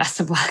wishing you the best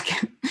of luck.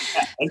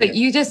 Yeah, But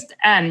you just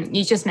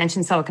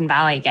mentioned Silicon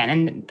Valley again,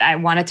 and I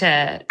wanted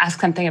to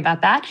ask something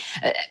about that.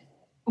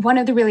 One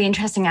of the really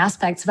interesting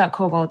aspects about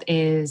Cobalt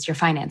is your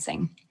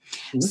financing.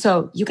 Mm-hmm.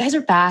 So you guys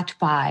are backed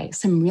by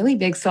some really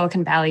big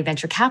Silicon Valley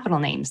venture capital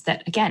names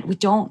that, again, we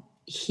don't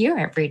hear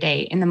every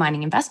day in the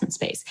mining investment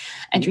space.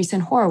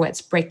 Andreessen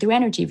Horowitz, Breakthrough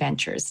Energy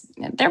Ventures.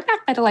 They're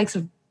backed by the likes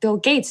of Bill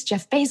Gates,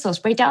 Jeff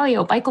Bezos, Ray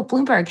Dalio, Michael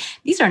Bloomberg.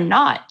 These are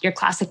not your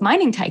classic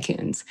mining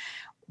tycoons.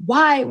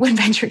 Why would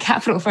venture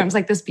capital firms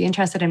like this be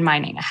interested in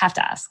mining? I have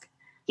to ask.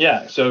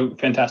 Yeah, so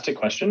fantastic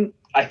question.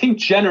 I think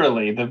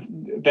generally the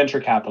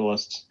venture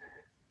capitalists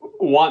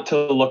want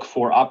to look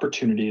for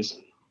opportunities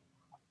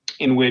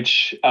in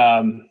which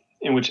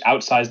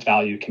outsized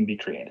value can be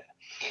created.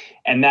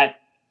 And that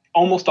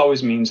almost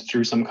always means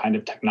through some kind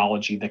of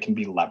technology that can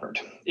be levered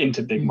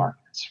into big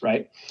markets,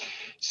 right?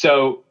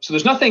 So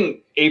there's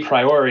nothing a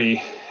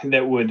priori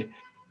that would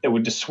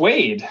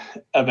dissuade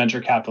a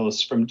venture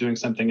capitalist from doing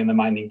something in the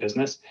mining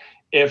business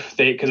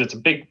because it's a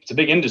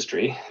big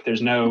industry.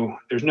 There's no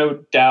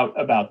doubt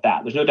about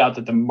that. There's no doubt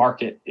that the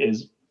market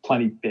is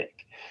plenty big.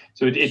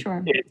 So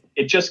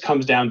it just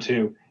comes down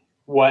to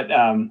what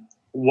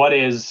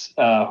is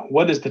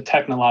the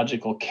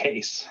technological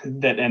case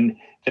that an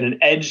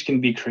edge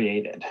can be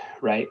created,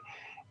 right?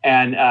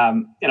 And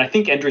I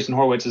think Andreessen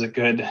Horowitz is a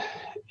good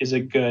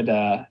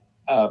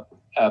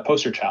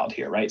poster child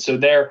here, right? So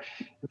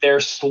their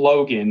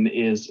slogan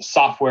is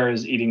 "Software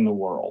is eating the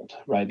world,"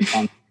 right?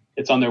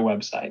 It's on their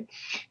website,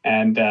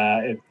 and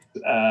I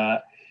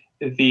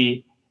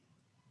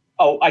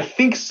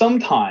think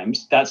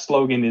sometimes that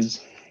slogan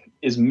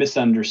is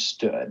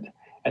misunderstood.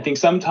 I think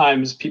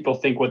sometimes people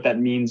think what that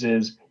means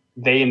is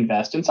they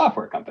invest in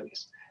software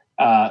companies,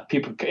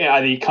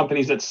 the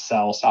companies that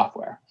sell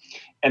software.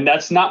 And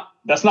that's not,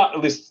 at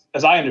least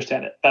as I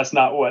understand it, that's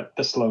not what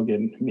the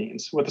slogan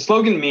means. What the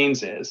slogan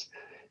means is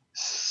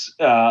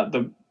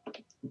the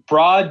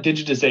broad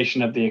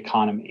digitization of the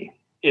economy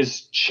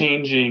is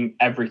changing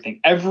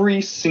everything.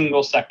 Every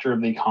single sector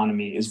of the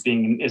economy is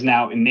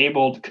now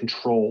enabled,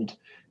 controlled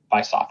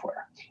by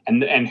software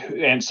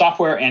and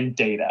software and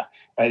data,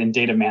 right? And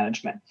data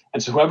management.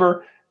 And so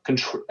whoever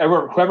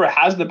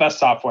has the best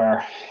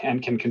software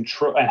and can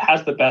control and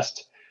has the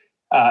best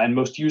and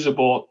most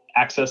usable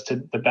access to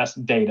the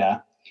best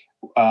data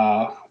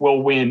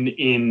will win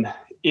in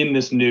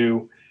this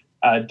new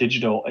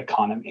digital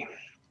economy.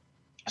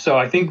 So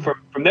I think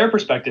from their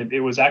perspective,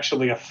 it was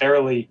actually a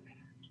fairly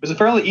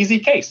easy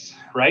case,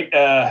 right?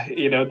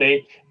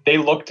 They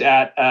looked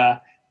at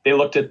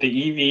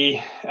the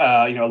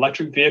EV,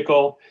 electric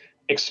vehicle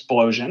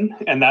explosion,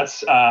 and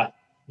that's not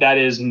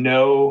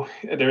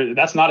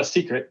a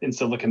secret in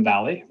Silicon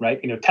Valley,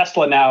 right?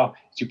 Tesla now,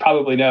 as you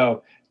probably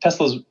know,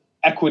 Tesla's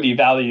equity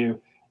value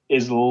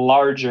is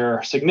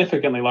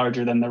significantly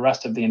larger than the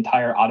rest of the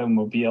entire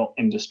automobile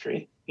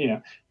industry.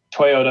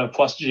 Toyota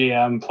plus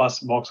GM plus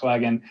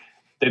Volkswagen,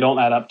 they don't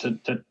add up to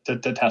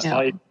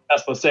Tesla. Yeah.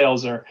 Tesla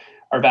sales are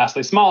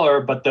vastly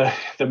smaller, but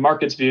the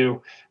market's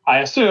view, I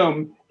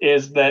assume,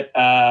 is that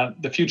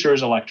the future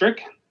is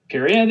electric,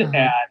 period,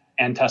 mm-hmm.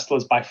 and Tesla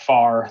is by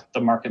far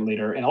the market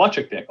leader in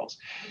electric vehicles,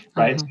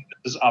 right? Mm-hmm. So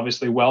this is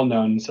obviously well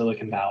known in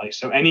Silicon Valley.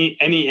 So any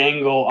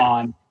angle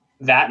on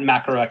that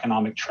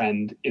macroeconomic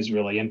trend is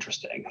really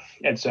interesting.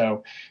 And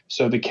so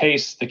the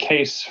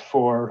case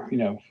for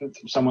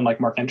someone like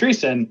Marc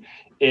Andreessen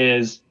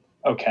is,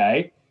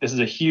 okay, this is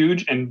a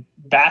huge and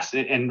vast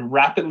and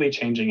rapidly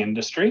changing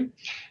industry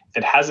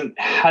that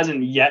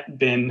hasn't yet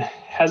been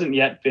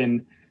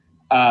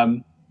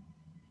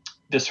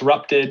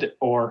disrupted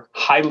or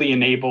highly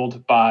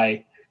enabled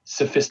by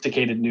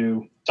sophisticated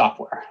new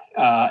software.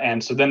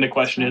 And so then the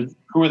question is,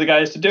 who are the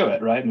guys to do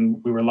it, right?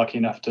 And we were lucky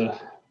enough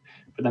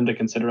for them to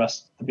consider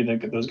us to be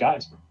those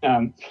guys.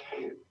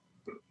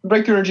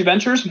 Breakthrough Energy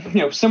Ventures,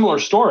 similar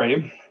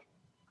story,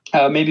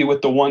 maybe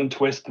with the one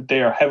twist that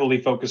they are heavily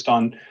focused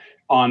on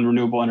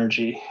renewable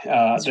energy,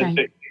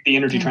 the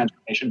energy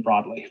transformation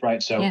broadly,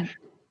 right? So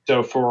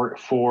for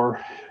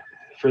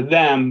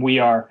them, we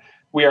are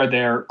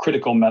their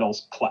critical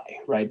metals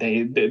play, right?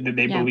 They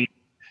believe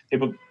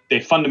they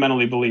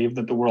fundamentally believe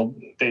that the world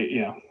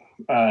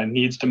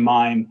needs to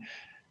mine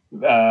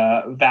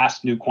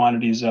vast new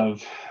quantities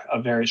of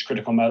various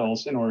critical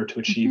metals in order to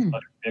achieve mm-hmm.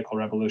 electric vehicle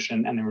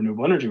revolution and the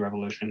renewable energy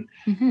revolution.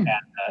 Mm-hmm.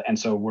 And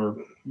so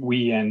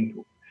we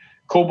and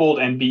Cobalt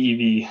and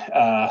BEV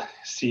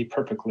see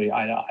perfectly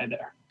eye to eye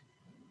there.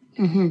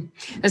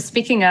 Mm-hmm.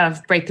 Speaking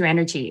of Breakthrough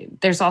Energy,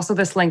 there's also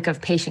this link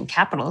of patient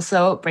capital.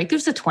 So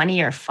Breakthrough's a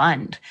 20-year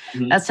fund.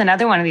 Mm-hmm. That's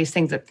another one of these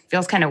things that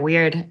feels kind of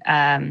weird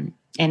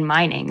in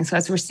mining. So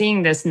as we're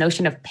seeing this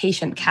notion of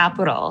patient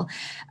capital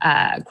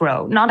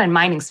grow, not in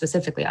mining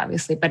specifically,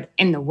 obviously, but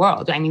in the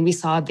world. I mean, we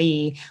saw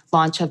the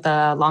launch of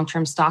the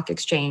long-term stock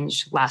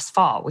exchange last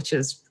fall, which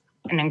is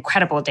an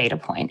incredible data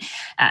point.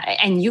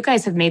 And you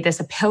guys have made this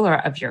a pillar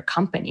of your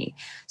company.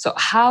 So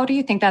how do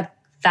you think that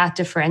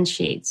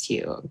differentiates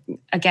you,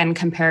 again,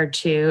 compared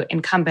to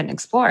incumbent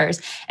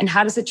explorers? And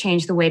how does it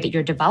change the way that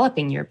you're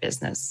developing your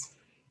business?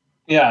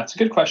 Yeah, it's a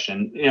good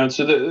question.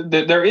 So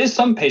there is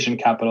some patient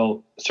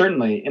capital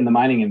certainly in the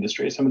mining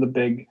industry. Some of the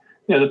big,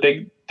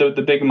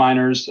 the big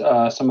miners,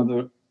 some of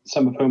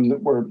whom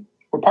that we're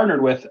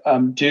partnered with,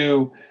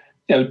 do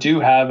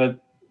have a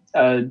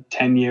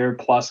 10-year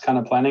plus kind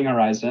of planning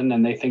horizon,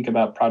 and they think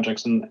about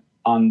projects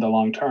on the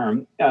long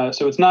term.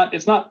 So it's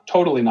not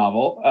totally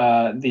novel.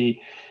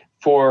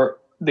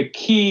 The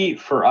key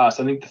for us,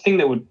 I think the thing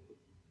that would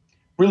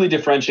really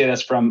differentiate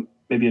us from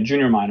maybe a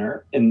junior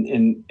miner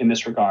in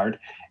this regard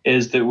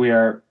is that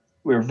we're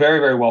very,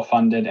 very well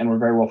funded, and we're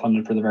very well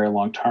funded for the very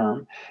long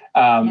term,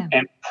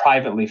 and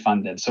privately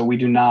funded. So we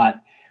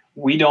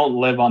don't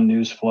live on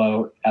news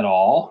flow at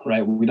all,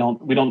 right? We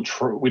don't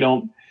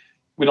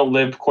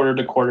live quarter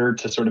to quarter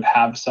to sort of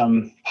have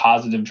some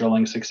positive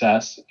drilling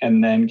success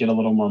and then get a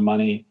little more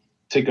money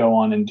to go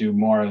on and do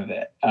more of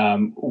it.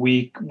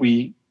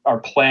 We are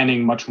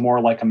planning much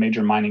more like a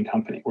major mining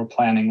company. We're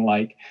planning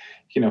like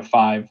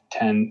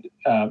 5-10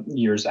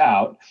 years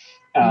out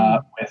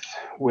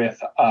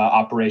with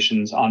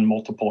operations on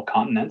multiple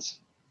continents.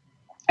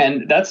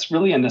 And that's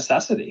really a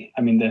necessity.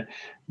 I mean,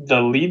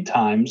 the lead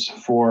times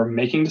for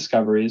making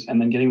discoveries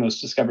and then getting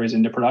those discoveries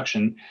into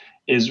production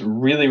is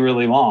really,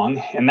 really long.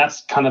 And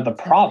that's kind of the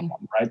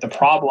problem, right? The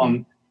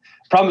problem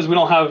is we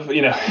don't have,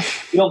 we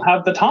don't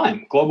have the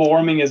time. Global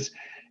warming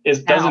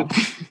doesn't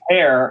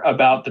care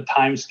about the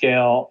time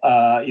scale,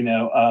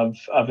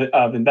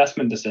 of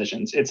investment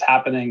decisions. It's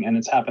happening, and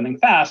it's happening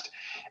fast.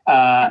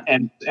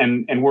 And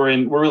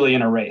we're really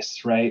in a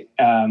race, right?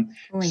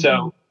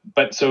 So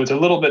it's a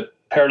little bit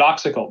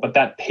paradoxical, but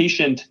that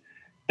patient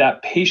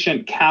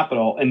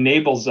capital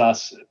enables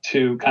us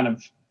to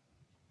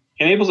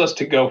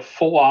go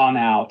full on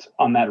out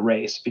on that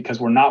race, because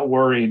we're not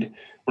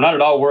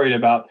at all worried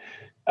about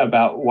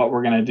what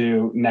we're going to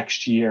do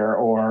next year,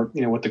 or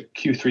what the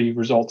Q3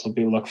 results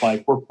will look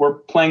like. We're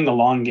playing the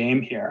long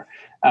game here,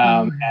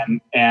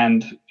 and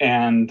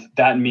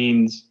that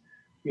means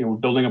we're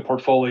building a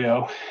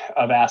portfolio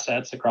of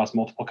assets across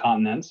multiple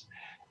continents,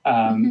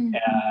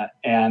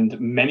 and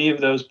many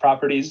of those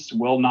properties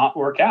will not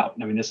work out.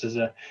 I mean, this is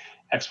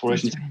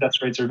exploration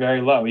success rates are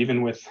very low.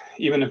 Even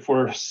if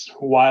we're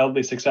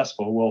wildly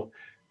successful, we'll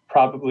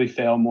probably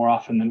fail more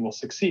often than we'll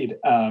succeed.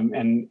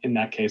 And in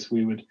that case,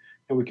 we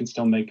can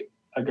still make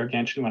a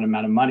gargantuan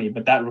amount of money,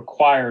 but that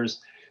requires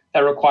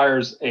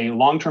a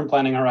long-term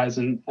planning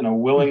horizon and a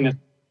willingness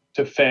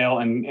to fail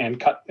and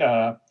cut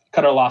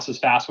our losses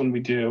fast when we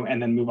do,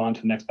 and then move on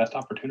to the next best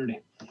opportunity.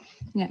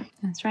 Yeah,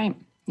 that's right.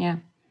 Yeah.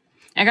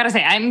 I got to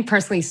say, I'm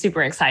personally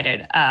super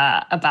excited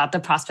about the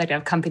prospect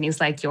of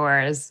companies like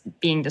yours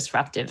being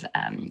disruptive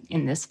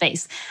in this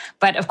space.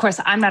 But of course,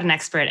 I'm not an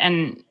expert,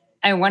 and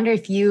I wonder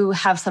if you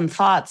have some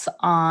thoughts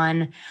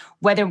on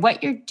whether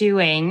what you're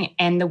doing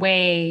and the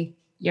way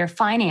you're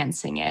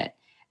financing it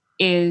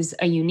is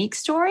a unique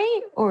story,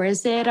 or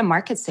is it a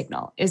market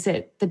signal? Is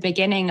it the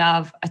beginning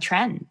of a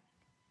trend?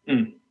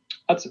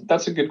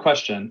 That's a good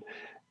question.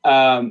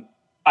 I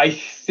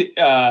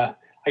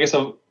guess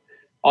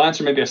I'll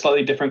answer maybe a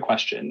slightly different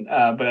question,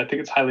 but I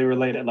think it's highly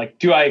related. Like,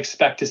 do I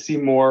expect to see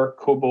more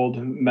KoBold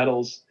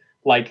Metals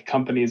like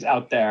companies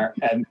out there?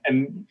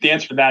 And the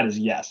answer to that is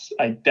yes.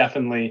 I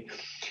definitely.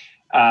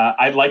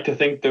 I'd like to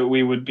think that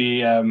we would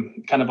be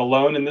kind of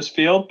alone in this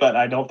field, but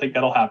I don't think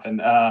that'll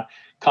happen.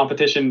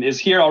 Competition is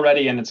here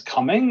already, and it's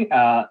coming.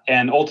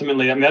 And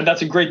ultimately, I mean,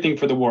 that's a great thing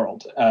for the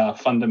world,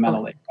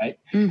 fundamentally, right?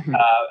 Mm-hmm.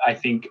 I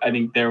think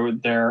there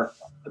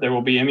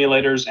will be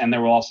emulators, and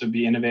there will also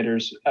be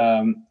innovators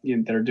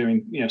that are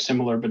doing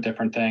similar but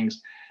different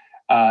things.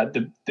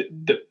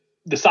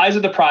 The size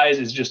of the prize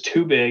is just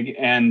too big,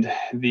 and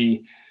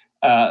the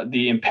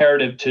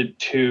imperative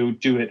to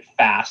do it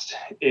fast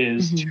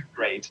is too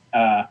great.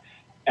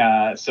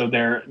 So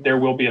there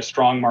will be a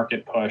strong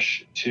market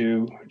push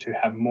to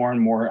have more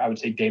and more, I would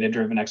say,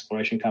 data-driven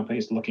exploration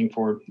companies looking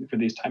for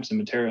these types of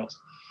materials.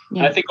 Yeah.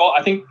 And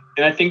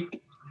I think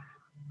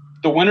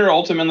the winner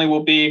ultimately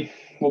will be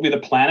the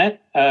planet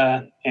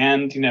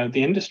and the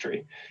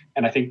industry.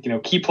 And I think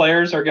key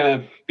players are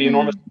going to be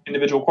enormous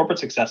individual corporate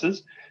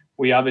successes.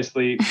 We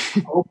obviously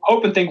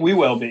hope and think we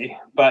will be,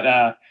 but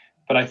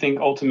I think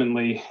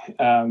ultimately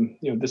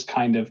this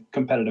kind of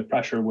competitive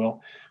pressure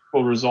will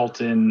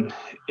result in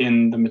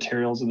the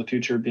materials of the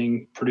future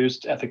being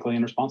produced ethically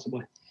and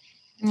responsibly.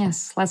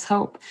 Yes, let's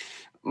hope.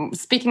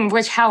 Speaking of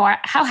which, how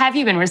have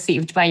you been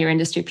received by your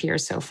industry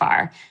peers so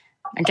far?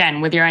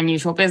 Again, with your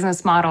unusual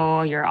business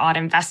model, your odd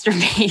investor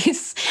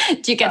base,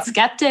 do you get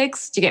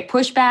skeptics? Do you get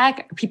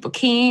pushback? Are people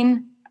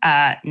keen?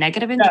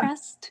 Negative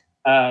interest?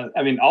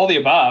 I mean, all the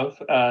above,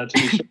 to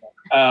be sure.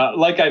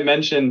 Like I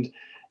mentioned,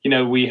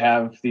 we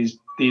have these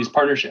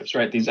partnerships,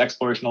 right? These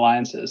exploration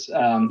alliances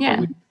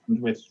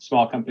with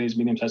small companies,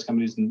 medium-sized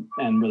companies,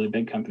 and really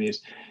big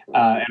companies,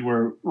 and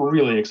we're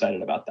really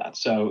excited about that.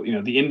 So,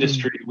 the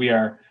industry, we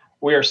are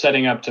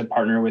setting up to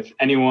partner with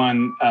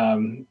anyone,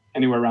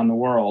 anywhere around the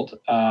world.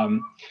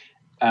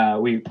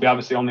 We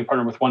obviously only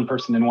partner with one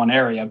person in one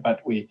area,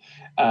 but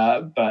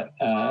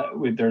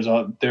there's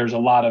a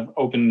lot of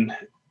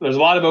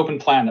open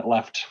planet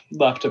left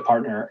to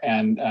partner,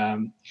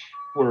 and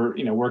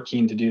we're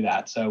keen to do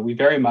that. So we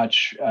very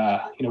much,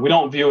 we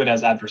don't view it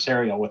as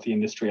adversarial with the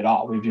industry at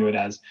all. We view it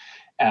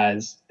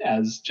as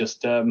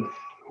just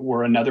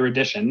we're another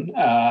addition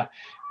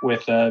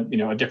with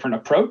a different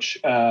approach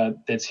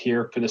that's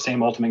here for the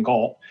same ultimate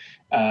goal,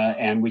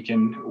 and we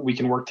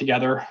can work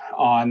together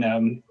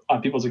on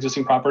people's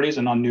existing properties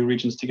and on new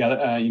regions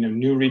together.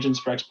 New regions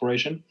for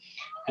exploration,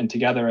 and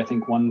together I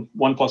think one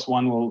plus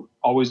one will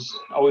always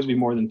be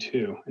more than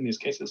two in these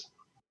cases.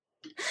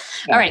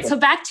 All right, so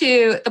back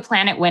to the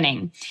planet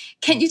winning.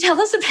 Can you tell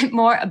us a bit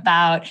more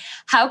about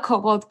how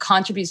Cobalt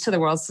contributes to the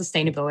world's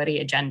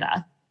sustainability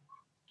agenda?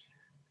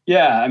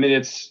 Yeah, I mean,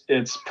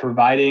 it's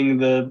providing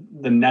the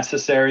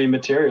necessary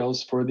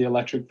materials for the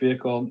electric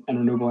vehicle and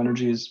renewable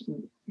energies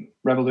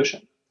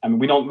revolution. I mean,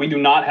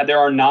 there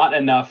are not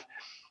enough.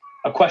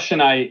 A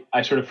question I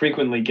sort of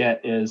frequently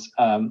get is,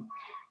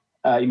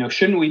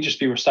 shouldn't we just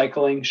be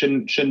recycling?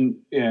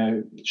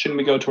 Shouldn't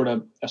we go toward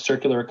a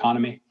circular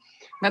economy?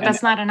 But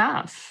that's not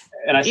enough.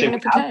 And I say, even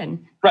if we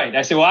could. Right.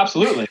 I say, well,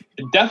 absolutely,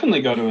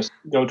 definitely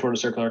go toward a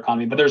circular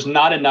economy. But there's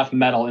not enough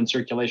metal in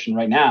circulation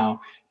right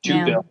now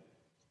to build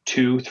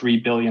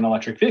 2-3 billion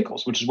electric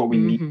vehicles, which is what we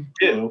need to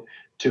do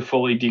to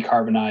fully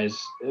decarbonize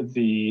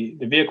the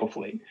vehicle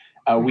fleet.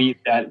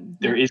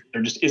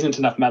 There just isn't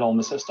enough metal in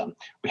the system.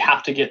 We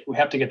have to get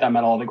that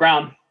metal on the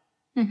ground,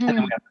 and then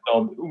we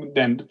have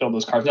to build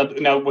those cars.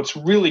 Now, what's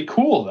really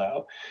cool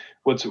though,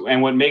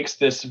 what makes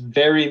this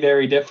very,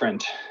 very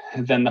different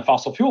than the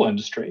fossil fuel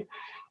industry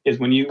is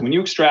when you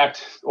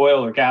extract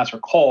oil or gas or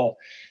coal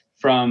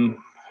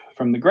from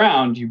the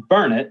ground, you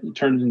burn it, you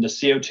turn it into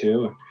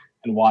CO2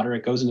 and water.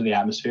 It goes into the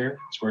atmosphere.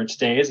 It's where it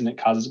stays, and it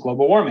causes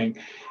global warming.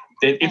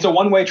 It's a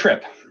one-way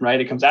trip,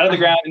 right? It comes out of the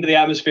ground into the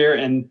atmosphere,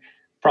 and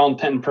for all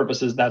intent and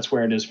purposes, that's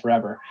where it is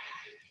forever.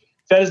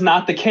 That is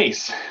not the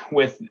case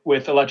with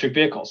electric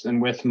vehicles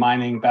and with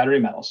mining battery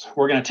metals.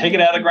 We're going to take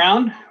it out of the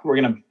ground. We're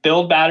going to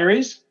build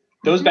batteries.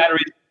 Those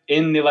batteries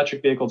in the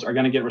electric vehicles are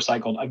going to get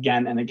recycled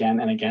again and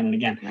again and again and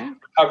again. Right.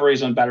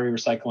 Recoveries on battery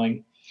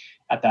recycling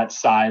at that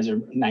size are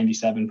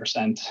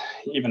 97%,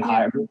 even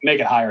higher. Make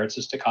it higher. It's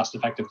just a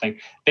cost-effective thing.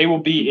 They will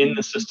be in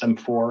the system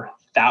for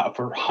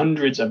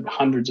hundreds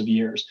of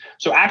years.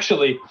 So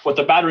actually, what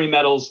the battery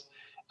metals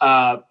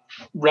sort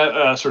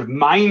of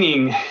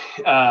mining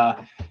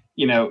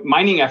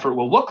effort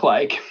will look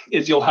like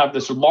is you'll have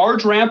this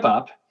large ramp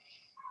up,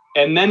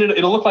 and then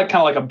it'll look kind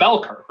of like a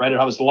bell curve, right?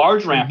 It'll have this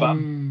large ramp up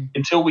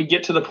until we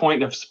get to the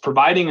point of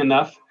providing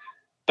enough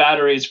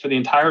batteries for the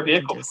entire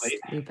vehicle fleet.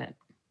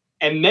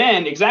 And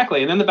then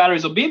the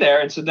batteries will be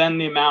there. And so then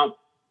the amount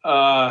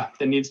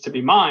that needs to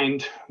be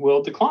mined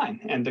will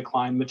decline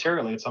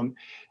materially. So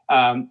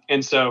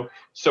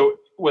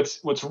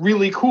what's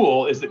really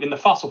cool is that in the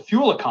fossil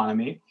fuel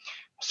economy,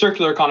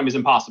 circular economy is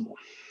impossible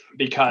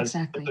because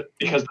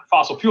the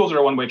fossil fuels are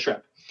a one-way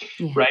trip,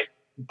 right?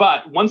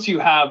 But once you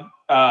have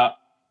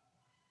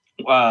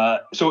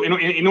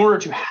in order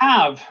to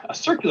have a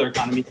circular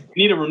economy,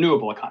 you need a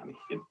renewable economy.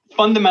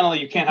 Fundamentally,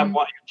 you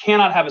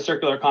cannot have a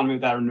circular economy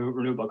without a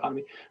renewable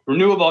economy.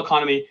 Renewable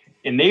economy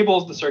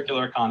enables the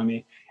circular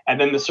economy,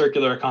 and then the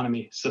circular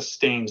economy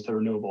sustains the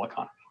renewable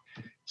economy.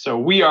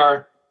 So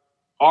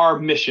our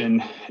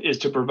mission is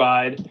to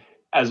provide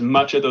as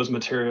much of those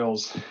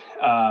materials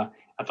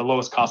at the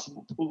lowest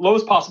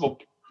possible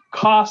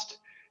cost,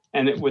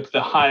 and with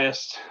the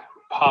highest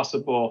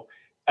possible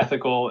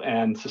ethical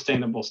and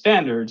sustainable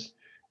standards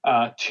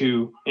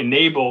to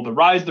enable the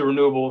rise of the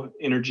renewable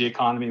energy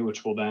economy,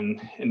 which will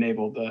then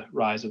enable the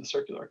rise of the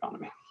circular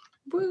economy.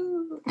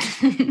 Woo!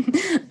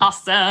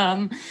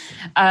 Awesome.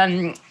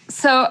 I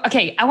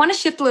want to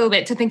shift a little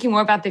bit to thinking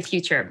more about the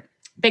future,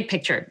 big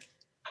picture.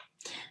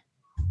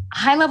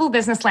 High-level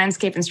business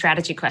landscape and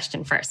strategy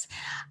question first.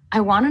 I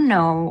want to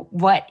know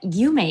what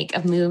you make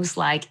of moves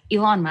like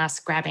Elon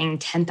Musk grabbing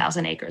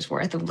 10,000 acres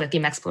worth of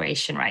lithium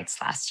exploration rights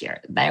last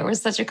year. There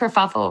was such a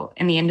kerfuffle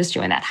in the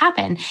industry when that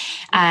happened.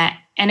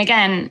 And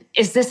again,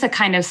 is this a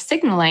kind of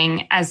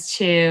signaling as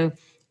to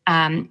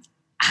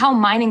how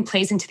mining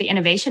plays into the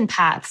innovation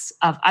paths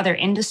of other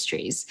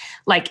industries?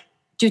 Like,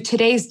 do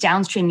today's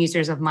downstream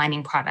users of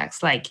mining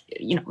products, like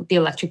the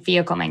electric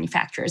vehicle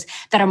manufacturers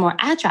that are more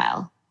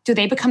agile, do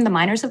they become the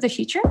miners of the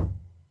future?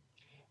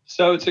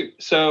 So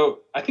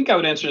I think I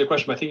would answer your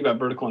question by thinking about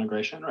vertical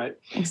integration, right?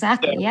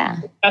 Exactly. Yeah.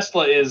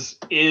 Tesla is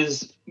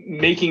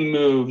making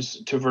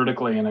moves to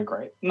vertically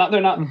integrate. Not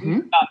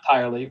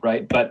entirely,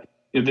 right? But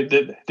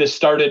this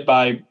started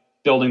by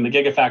building the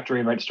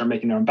Gigafactory, right, to start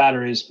making their own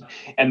batteries,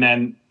 and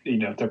then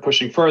they're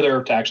pushing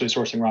further to actually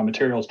sourcing raw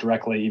materials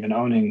directly, even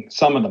owning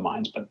some of the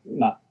mines, but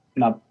not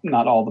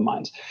all the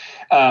mines.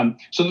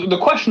 So the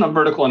question of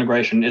vertical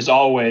integration is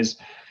always,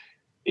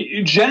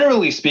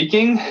 generally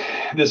speaking,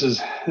 this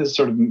is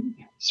sort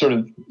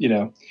of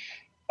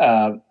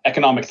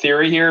economic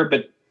theory here,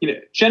 but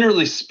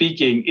generally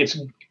speaking,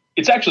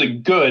 it's actually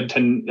good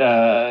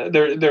to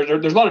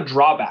there's a lot of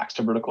drawbacks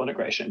to vertical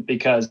integration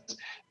because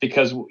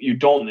you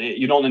don't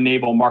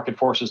enable market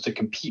forces to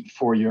compete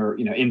for your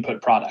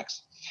input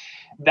products.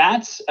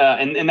 That's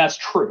and that's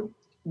true.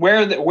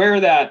 Where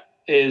that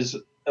is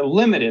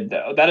limited,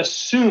 though. That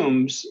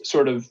assumes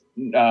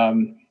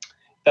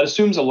that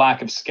assumes a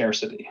lack of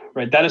scarcity,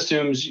 right? That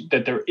assumes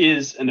that there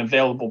is an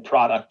available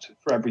product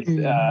for everything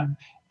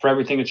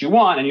that you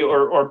want, and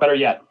or better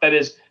yet, that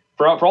is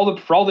for all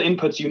the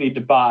inputs you need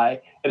to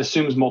buy. It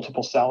assumes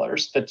multiple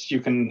sellers that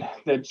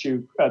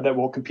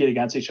will compete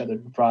against each other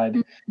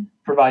to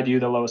provide you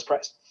the lowest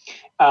price.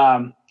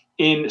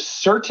 In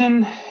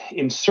certain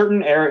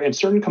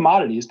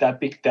commodities,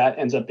 that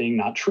ends up being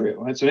not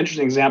true. And so an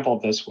interesting example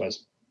of this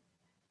was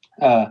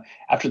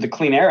after the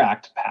Clean Air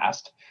Act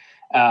passed,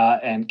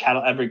 and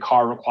every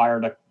car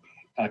required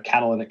a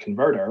catalytic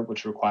converter,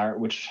 which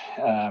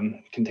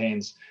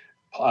contains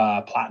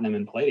platinum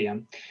and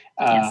palladium.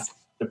 Yes.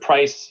 The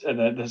price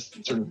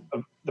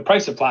the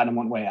price of platinum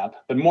went way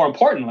up, but more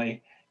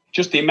importantly,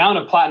 just the amount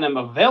of platinum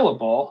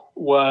available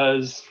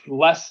was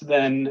less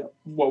than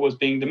what was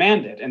being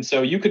demanded. And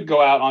so you could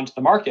go out onto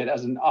the market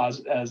as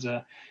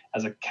a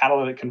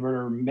catalytic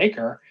converter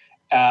maker,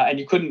 and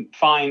you couldn't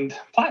find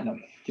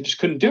platinum. You just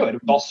couldn't do it.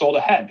 It was all sold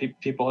ahead.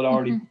 People had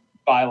already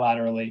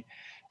bilaterally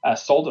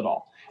sold it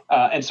all.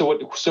 And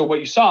so what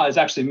you saw is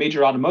actually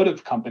major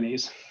automotive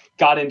companies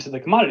got into the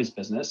commodities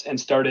business and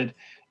started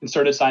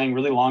signing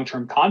really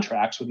long-term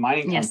contracts with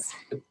mining companies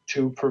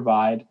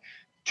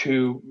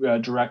to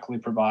directly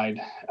provide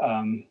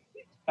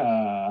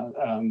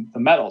the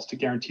metals to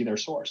guarantee their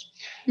source.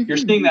 Mm-hmm. You're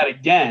seeing that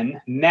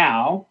again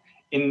now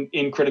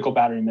in critical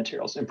battery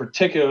materials, and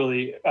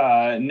particularly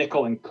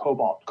nickel and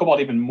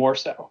cobalt even more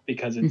so,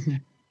 because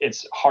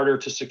it's harder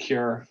to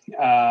secure,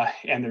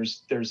 and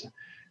there's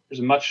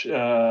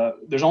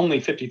only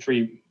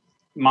 53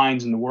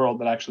 mines in the world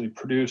that actually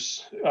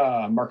produce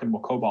marketable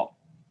cobalt.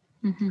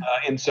 Mm-hmm.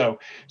 And so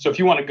if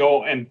you want to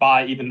go and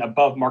buy even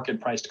above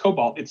market priced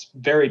cobalt, it's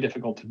very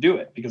difficult to do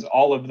it because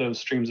all of those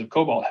streams of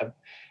cobalt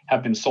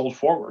have been sold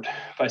forward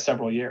by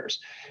several years.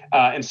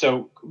 And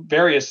so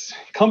various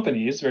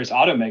companies, various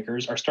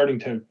automakers are starting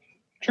to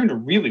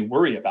really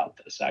worry about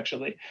this,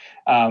 actually.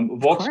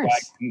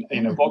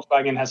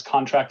 Volkswagen has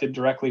contracted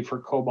directly for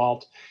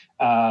cobalt.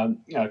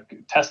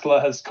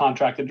 Tesla has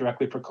contracted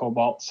directly for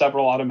cobalt.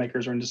 Several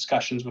automakers are in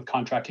discussions with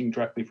contracting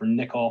directly for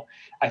nickel.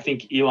 I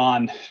think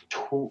Elon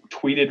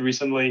tweeted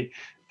recently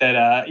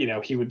that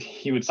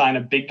he would sign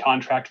a big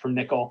contract for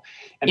nickel.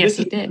 And yes,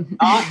 this he did.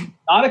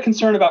 not a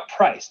concern about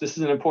price. This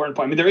is an important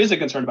point. I mean, there is a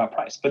concern about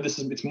price, but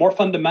it's more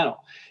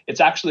fundamental. It's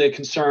actually a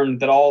concern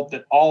that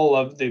all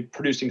of the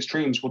producing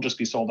streams will just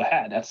be sold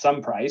ahead at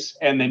some price,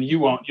 and then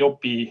it'll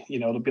be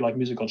like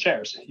musical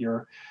chairs.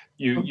 You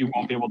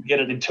won't be able to get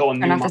it until a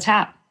new off the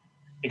tap.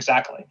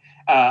 Exactly.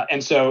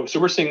 And so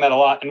we're seeing that a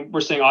lot, and we're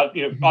seeing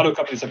auto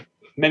companies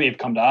many have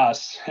come to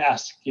us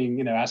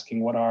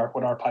asking what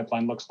our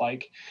pipeline looks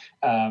like,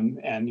 and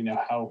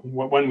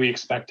when we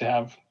expect to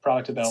have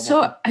product available.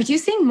 So are you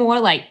seeing more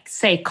like,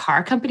 say,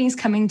 car companies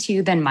coming to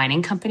you than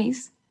mining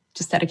companies?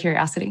 Just out of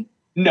curiosity.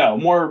 No,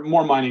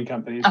 more mining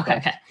companies.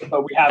 Okay.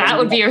 But we have that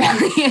would be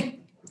really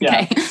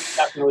yeah.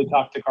 Definitely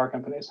talk to car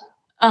companies.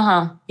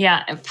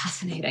 Yeah,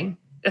 fascinating.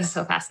 This is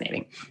so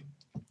fascinating.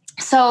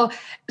 So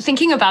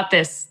thinking about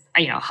this,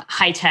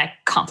 high-tech,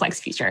 complex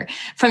future,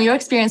 from your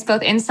experience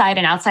both inside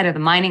and outside of the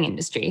mining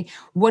industry,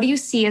 what do you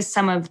see as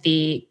some of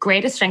the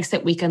greatest strengths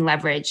that we can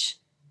leverage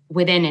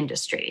within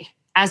industry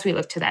as we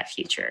look to that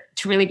future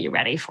to really be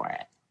ready for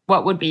it?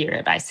 What would be your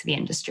advice to the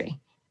industry?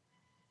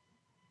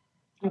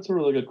 That's a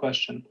really good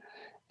question.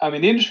 I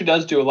mean, the industry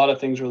does do a lot of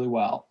things really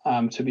well,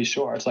 to be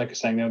sure. It's like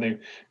saying, the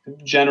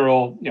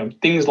general,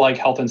 things like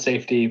health and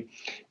safety,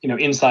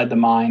 inside the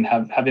mine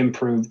have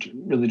improved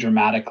really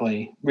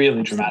dramatically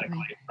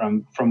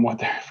from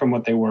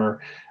what they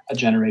were a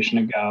generation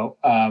ago.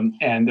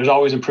 And there's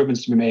always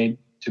improvements to be made,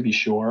 to be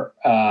sure.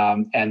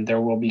 And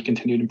there will be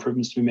continued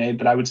improvements to be made.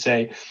 But I would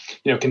say,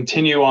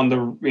 continue on the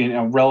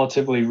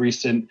relatively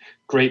recent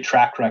great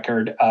track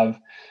record of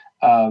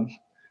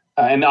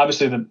and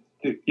obviously the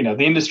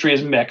industry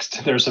is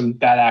mixed. There's some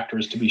bad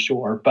actors, to be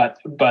sure, but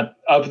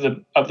of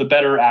the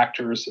better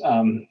actors,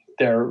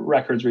 their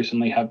records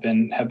recently have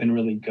been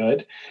really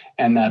good,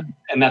 and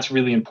that's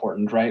really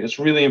important, right? It's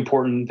really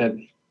important that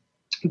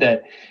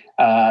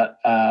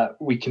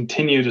we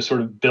continue to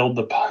sort of build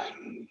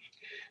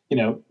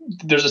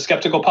there's a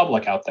skeptical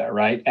public out there,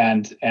 right?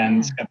 And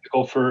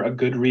skeptical for a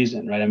good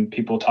reason, right? And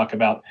people talk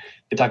about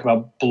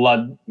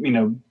blood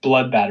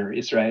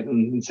batteries, right?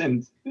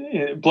 And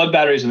blood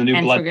batteries are the new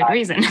and blood for good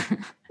reason.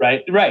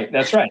 Right.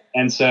 That's right.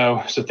 And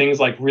so things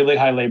like really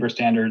high labor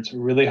standards,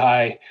 really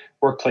high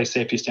workplace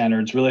safety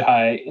standards, really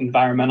high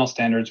environmental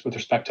standards with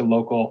respect to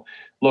local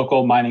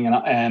mining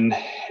and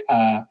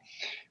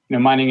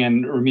mining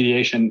and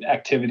remediation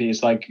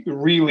activities, like,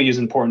 really is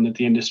important that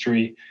the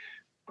industry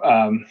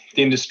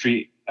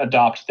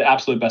adopt the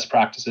absolute best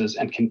practices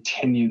and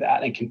continue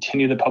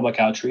the public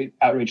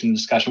outreach and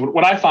discussion.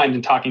 What I find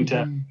in talking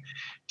to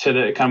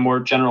the kind of more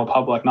general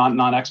public,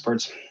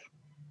 non-experts,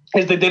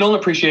 is that they don't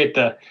appreciate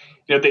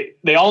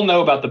they all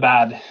know about the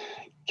bad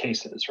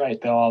cases, right?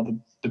 The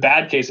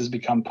bad cases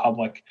become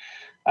public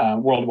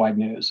worldwide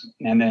news,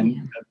 and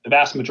then the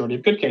vast majority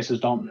of good cases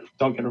don't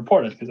get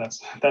reported,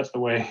 because that's the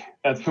way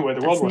the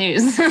world works.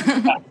 News.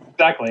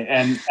 Exactly,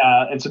 and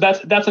so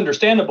that's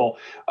understandable.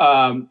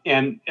 But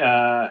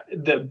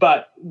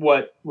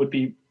what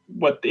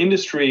the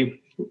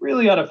industry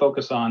really ought to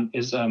focus on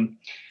is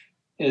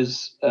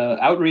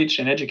outreach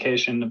and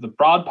education of the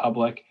broad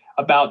public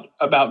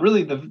about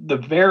really the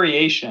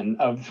variation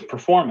of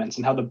performance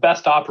and how the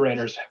best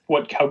operators,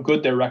 how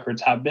good their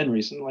records have been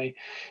recently.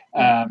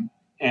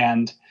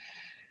 And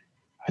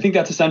I think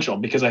that's essential,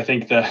 because I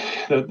think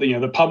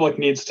the public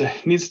needs, I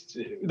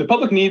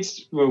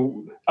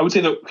would say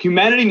that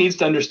humanity needs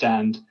to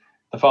understand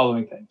the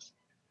following things.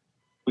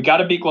 We got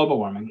to beat global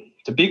warming.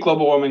 To beat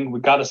global warming, we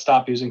got to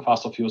stop using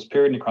fossil fuels,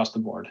 period, and across the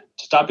board.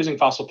 To stop using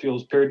fossil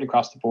fuels, period, and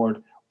across the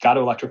board, got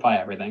to electrify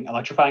everything.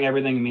 Electrifying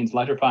everything means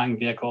electrifying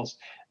vehicles.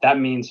 That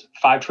means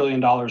 $5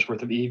 trillion worth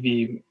of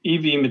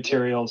EV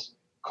materials,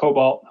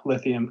 cobalt,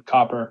 lithium,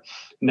 copper,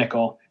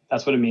 nickel.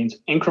 That's what it means.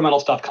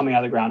 Incremental stuff coming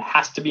out of the ground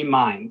has to be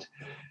mined.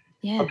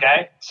 Yeah.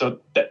 Okay. So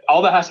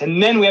all that has,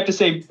 and then we have to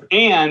say,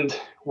 and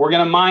we're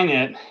going to mine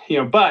it,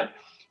 but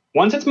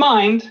once it's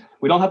mined,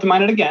 we don't have to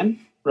mine it again,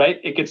 right?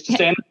 It gets to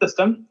stay in the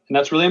system. And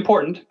that's really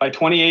important. By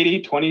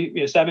 2080,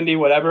 2070,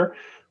 whatever,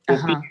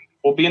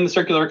 we'll be in the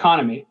circular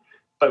economy.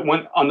 But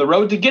when on the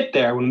road to get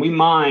there, when we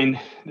mine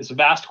this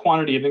vast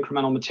quantity of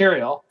incremental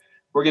material,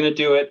 we're going to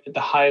do it at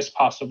the highest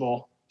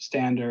possible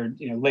standard,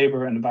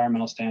 labor and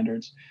environmental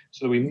standards,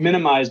 so that we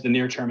minimize the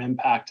near-term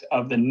impact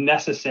of the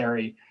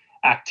necessary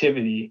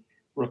activity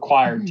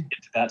required to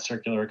get to that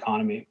circular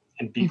economy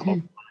and be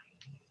global.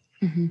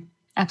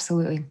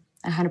 Absolutely.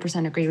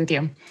 100% agree with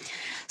you.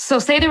 So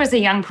say there was a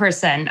young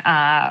person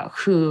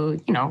who,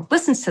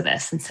 listens to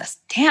this and says,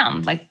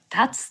 damn, like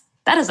that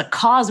is a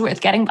cause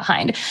worth getting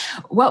behind.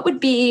 What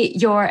would be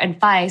your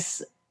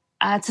advice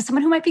to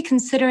someone who might be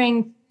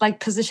considering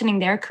positioning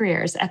their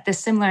careers at this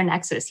similar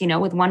nexus,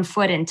 with one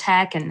foot in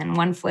tech and then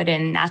one foot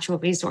in natural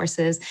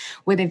resources,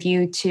 with a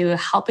view to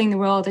helping the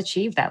world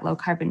achieve that low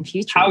carbon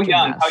future? How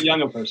young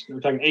a person?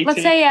 We're talking 18?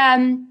 Let's say,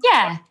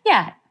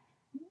 yeah.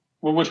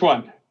 Well, which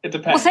one? It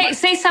depends. Well,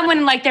 say someone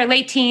in their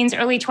late teens,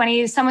 early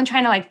 20s, someone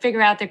trying to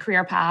figure out their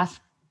career path.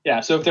 Yeah.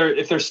 So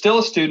if they're still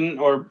a student,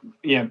 or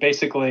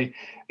basically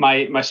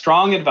my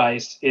strong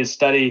advice is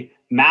study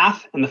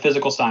math and the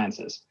physical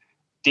sciences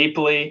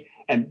deeply,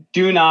 and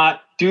do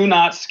not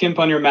skimp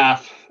on your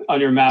math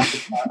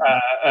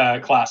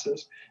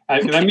classes.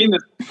 And I mean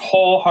this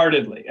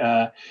wholeheartedly.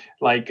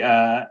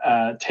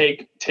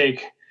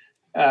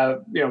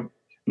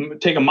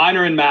 Take a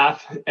minor in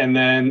math and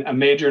then a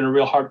major in a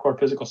real hardcore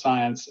physical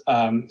science,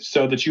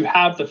 so that you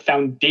have the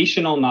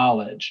foundational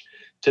knowledge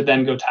to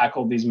then go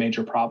tackle these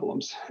major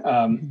problems.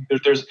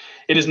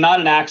 It is not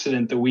an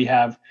accident that we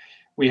have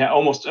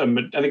almost, I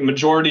think,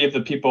 majority of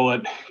the people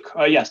at,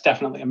 yes,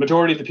 definitely, a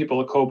majority of the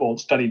people at Kobold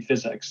studied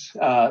physics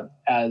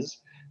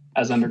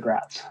as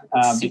undergrads.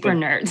 Super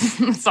nerds.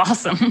 It's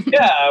awesome.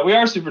 Yeah, we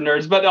are super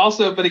nerds,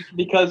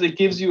 because it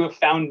gives you a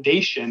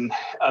foundation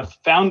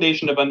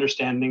of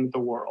understanding the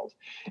world.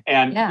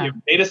 And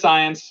data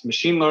science,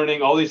 machine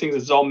learning, all these things,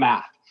 is all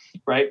math,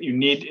 right? You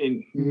need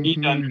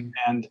to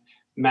understand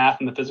math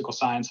and the physical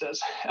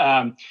sciences.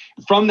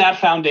 From that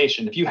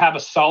foundation, if you have a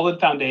solid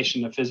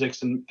foundation of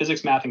physics,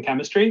 math, and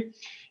chemistry,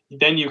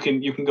 then you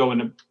can go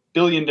in a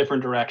billion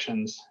different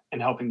directions in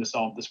helping to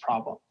solve this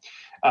problem.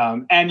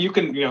 And you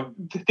can,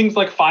 things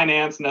like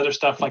finance and other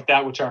stuff like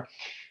that, which are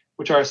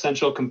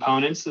essential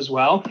components as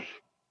well.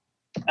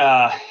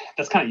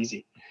 That's kind of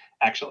easy,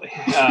 actually.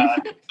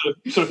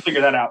 Sort of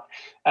figure that out.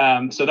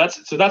 So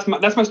that's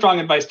my strong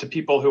advice to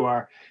people who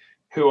are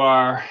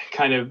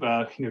kind of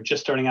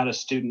just starting out as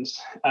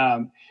students.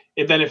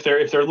 If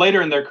they're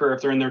later in their career,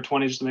 if they're in their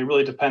 20s, then it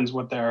really depends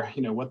what their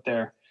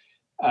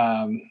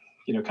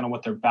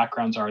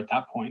backgrounds are at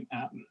that point,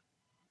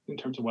 in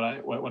terms of what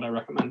I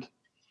recommend.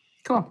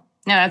 Cool.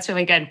 No, that's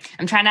really good.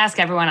 I'm trying to ask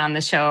everyone on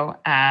the show,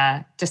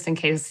 just in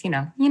case, you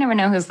never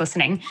know who's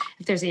listening.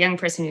 If there's a young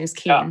person who's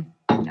keen,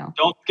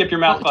 don't skip your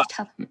math up.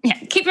 Yeah,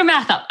 keep your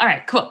math up. All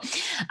right, cool.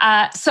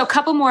 So a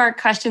couple more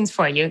questions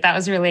for you. That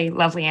was a really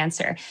lovely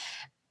answer.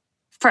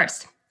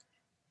 First,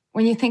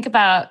 when you think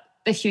about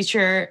the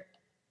future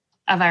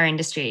of our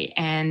industry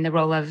and the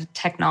role of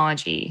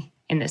technology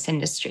in this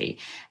industry,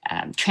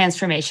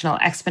 transformational,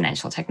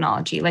 exponential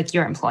technology like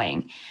you're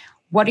employing,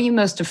 what are you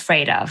most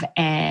afraid of,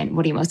 and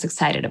what are you most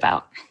excited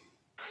about?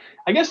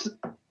 I guess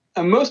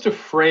I'm most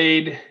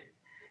afraid.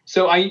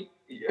 So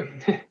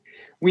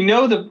we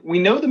know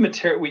the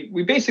material.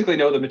 We basically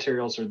know the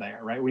materials are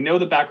there, right? We know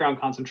the background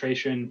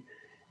concentration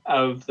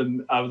of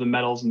the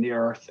metals in the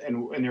earth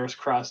and the Earth's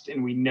crust,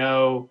 and we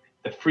know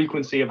the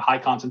frequency of high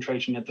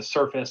concentration at the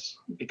surface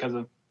because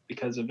of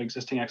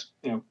existing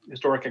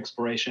historic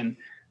exploration.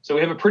 So we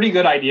have a pretty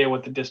good idea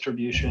what the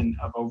distribution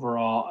of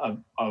overall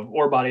of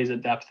ore bodies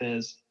at depth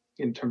is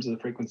in terms of the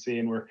frequency,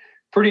 and we're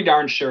pretty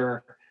darn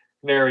sure,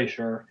 very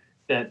sure,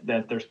 that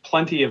there's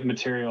plenty of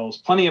materials,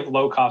 plenty of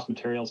low-cost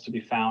materials to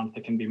be found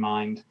that can be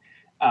mined.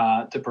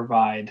 to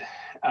provide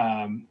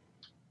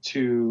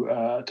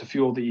to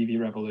fuel the EV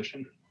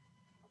revolution.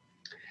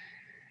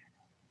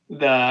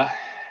 The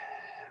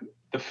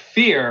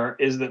fear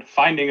is that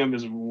finding them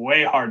is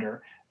way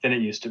harder than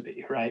it used to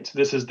be, right? So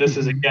this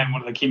is again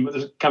one of the key,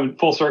 this is coming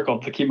full circle,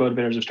 the key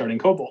motivators of starting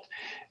Cobalt.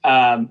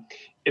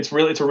 It's a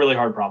really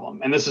hard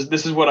problem, and this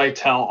is what I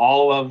tell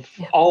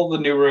all the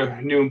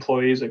new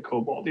employees at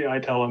Cobalt. I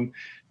tell them,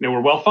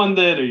 we're well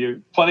funded, or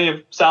you plenty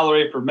of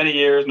salary for many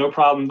years, no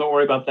problem, don't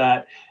worry about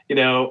that.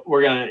 You're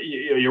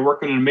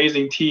working with an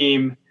amazing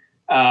team,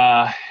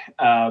 but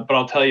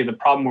I'll tell you, the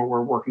problem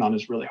we're working on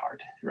is really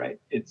hard, right?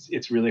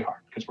 It's really hard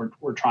because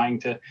we're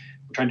trying to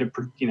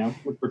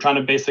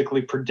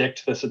basically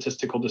predict the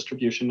statistical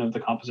distribution of the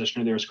composition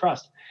of the Earth's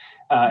crust,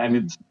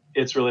 and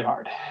it's really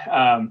hard.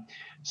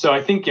 So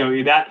I think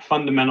that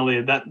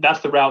fundamentally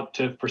that's the route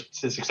to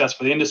success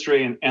for the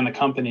industry and the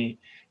company,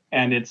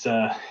 and it's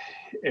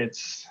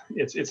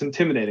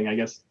intimidating, I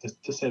guess,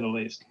 to say the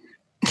least.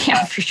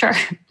 Yeah, for sure.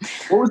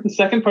 What was the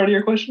second part of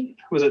your question?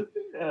 Was it?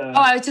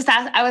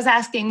 I was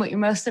asking what you're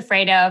most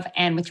afraid of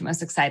and what you're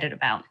most excited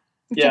about.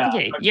 Yeah,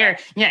 you're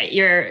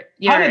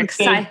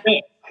excited.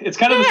 It's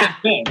kind of the same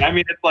thing. I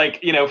mean, it's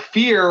like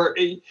fear.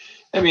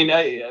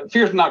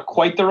 Fear is not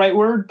quite the right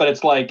word, but it's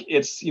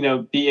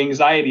the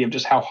anxiety of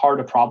just how hard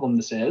a problem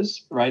this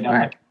is, right?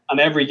 Right. On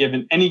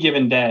any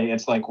given day,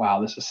 it's like, wow,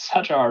 this is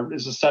such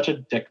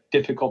a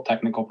difficult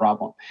technical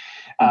problem.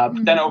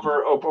 But then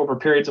over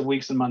periods of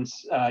weeks and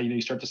months,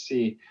 you start to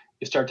see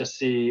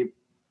you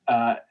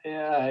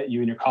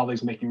and your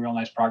colleagues making real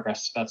nice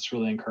progress. That's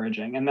really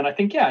encouraging. And then I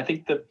think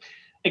the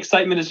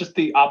excitement is just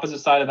the opposite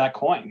side of that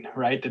coin,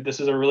 right? That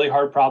this is a really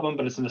hard problem,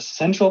 but it's an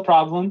essential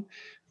problem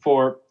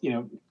for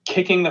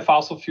kicking the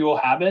fossil fuel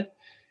habit,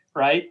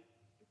 right?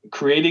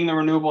 Creating the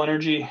renewable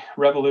energy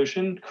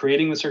revolution,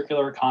 creating the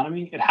circular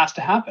economy. It has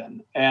to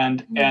happen,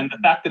 and the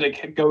fact that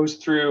it goes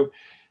through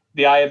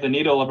the eye of the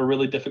needle of a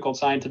really difficult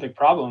scientific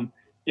problem,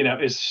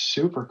 is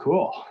super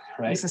cool,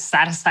 right? It's a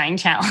satisfying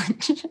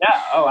challenge.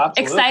 Yeah. Oh,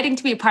 absolutely. Exciting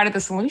to be a part of the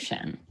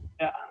solution.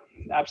 Yeah,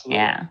 absolutely.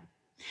 Yeah.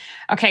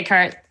 Okay,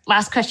 Kurt,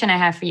 last question I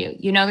have for you.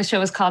 The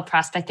show is called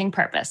Prospecting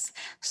Purpose.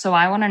 So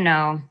I want to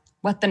know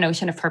what the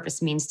notion of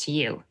purpose means to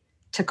you,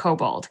 to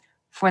Cobalt,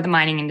 for the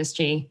mining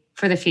industry,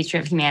 for the future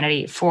of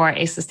humanity, for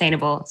a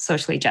sustainable,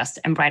 socially just,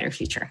 and brighter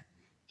future.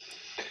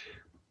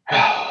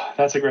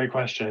 That's a great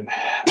question.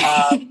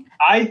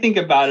 I think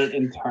about it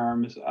in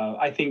terms of,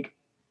 I think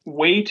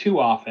way too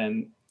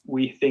often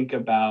we think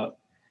about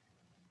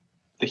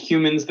the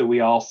humans that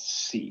we all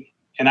see.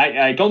 And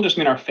I don't just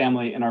mean our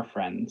family and our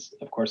friends,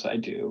 of course I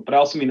do, but I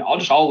also mean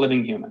all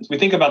living humans. We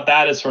think about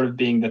that as sort of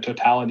being the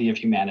totality of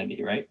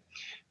humanity, right?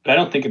 But I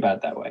don't think about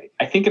it that way.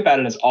 I think about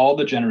it as all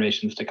the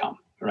generations to come,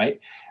 right?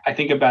 I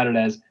think about it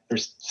as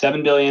there's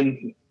 7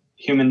 billion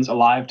humans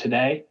alive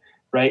today,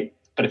 right?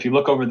 But if you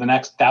look over the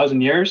next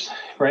 1,000 years,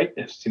 right?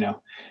 As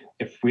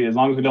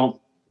long as we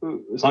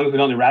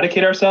don't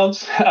eradicate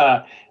ourselves,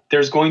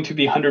 there's going to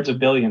be hundreds of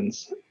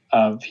billions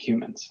of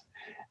humans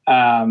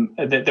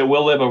that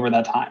will live over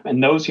that time.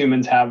 And those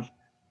humans have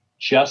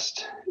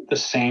just the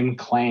same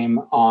claim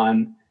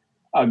on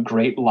a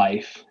great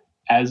life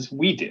as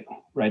we do,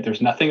 right?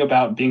 There's nothing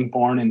about being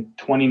born in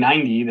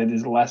 2090 that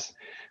is less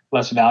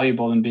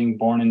valuable than being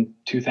born in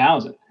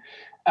 2000.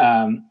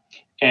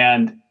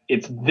 And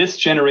it's this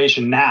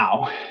generation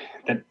now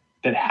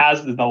that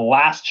has the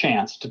last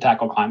chance to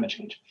tackle climate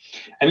change.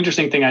 An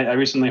interesting thing I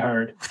recently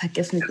heard. That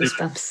gives me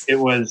goosebumps. It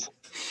was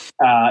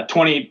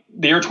the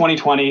year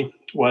 2020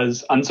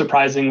 was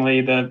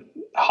unsurprisingly the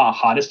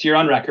hottest year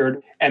on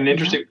record. And an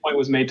interesting point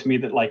was made to me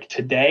that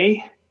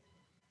today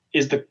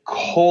is the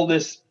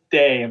coldest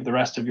day of the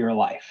rest of your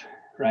life,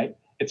 right?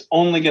 It's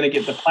only going to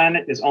get, the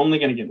planet is only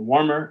going to get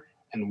warmer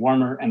and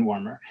warmer and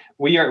warmer.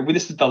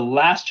 This is the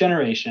last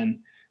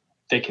generation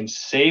that can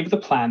save the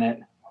planet,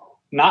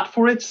 not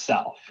for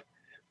itself,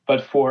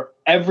 but for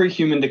every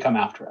human to come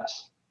after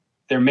us.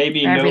 There may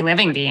be every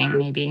living being,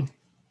 maybe.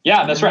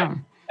 Yeah, that's right.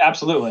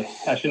 Absolutely.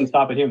 I shouldn't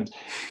stop at humans.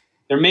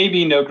 There may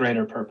be no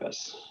greater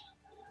purpose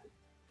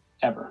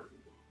ever.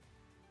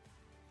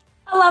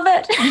 I love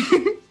it.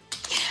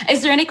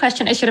 Is there any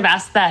question I should have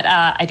asked that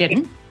I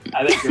didn't?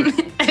 I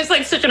think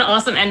it's such an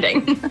awesome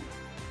ending.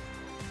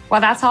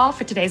 Well, that's all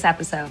for today's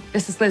episode.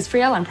 This is Liz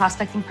Friel on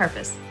Prospecting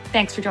Purpose.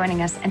 Thanks for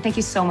joining us. And thank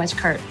you so much,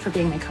 Kurt, for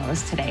being my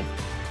co-host today.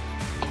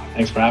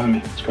 Thanks for having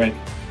me. It's great.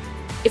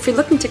 If you're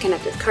looking to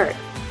connect with Kurt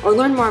or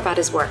learn more about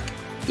his work,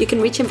 you can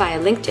reach him via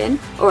LinkedIn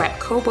or at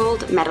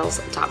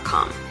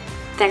cobaltmetals.com.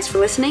 Thanks for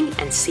listening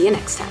and see you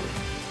next time.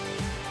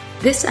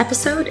 This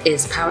episode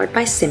is powered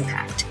by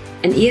Simpact,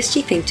 an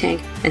ESG think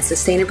tank and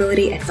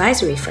sustainability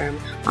advisory firm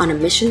on a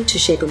mission to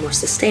shape a more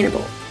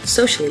sustainable,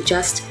 socially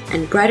just,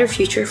 and brighter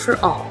future for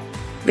all.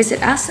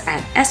 Visit us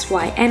at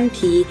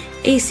sympact.ca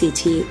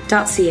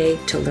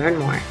to learn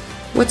more.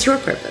 What's your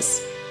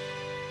purpose?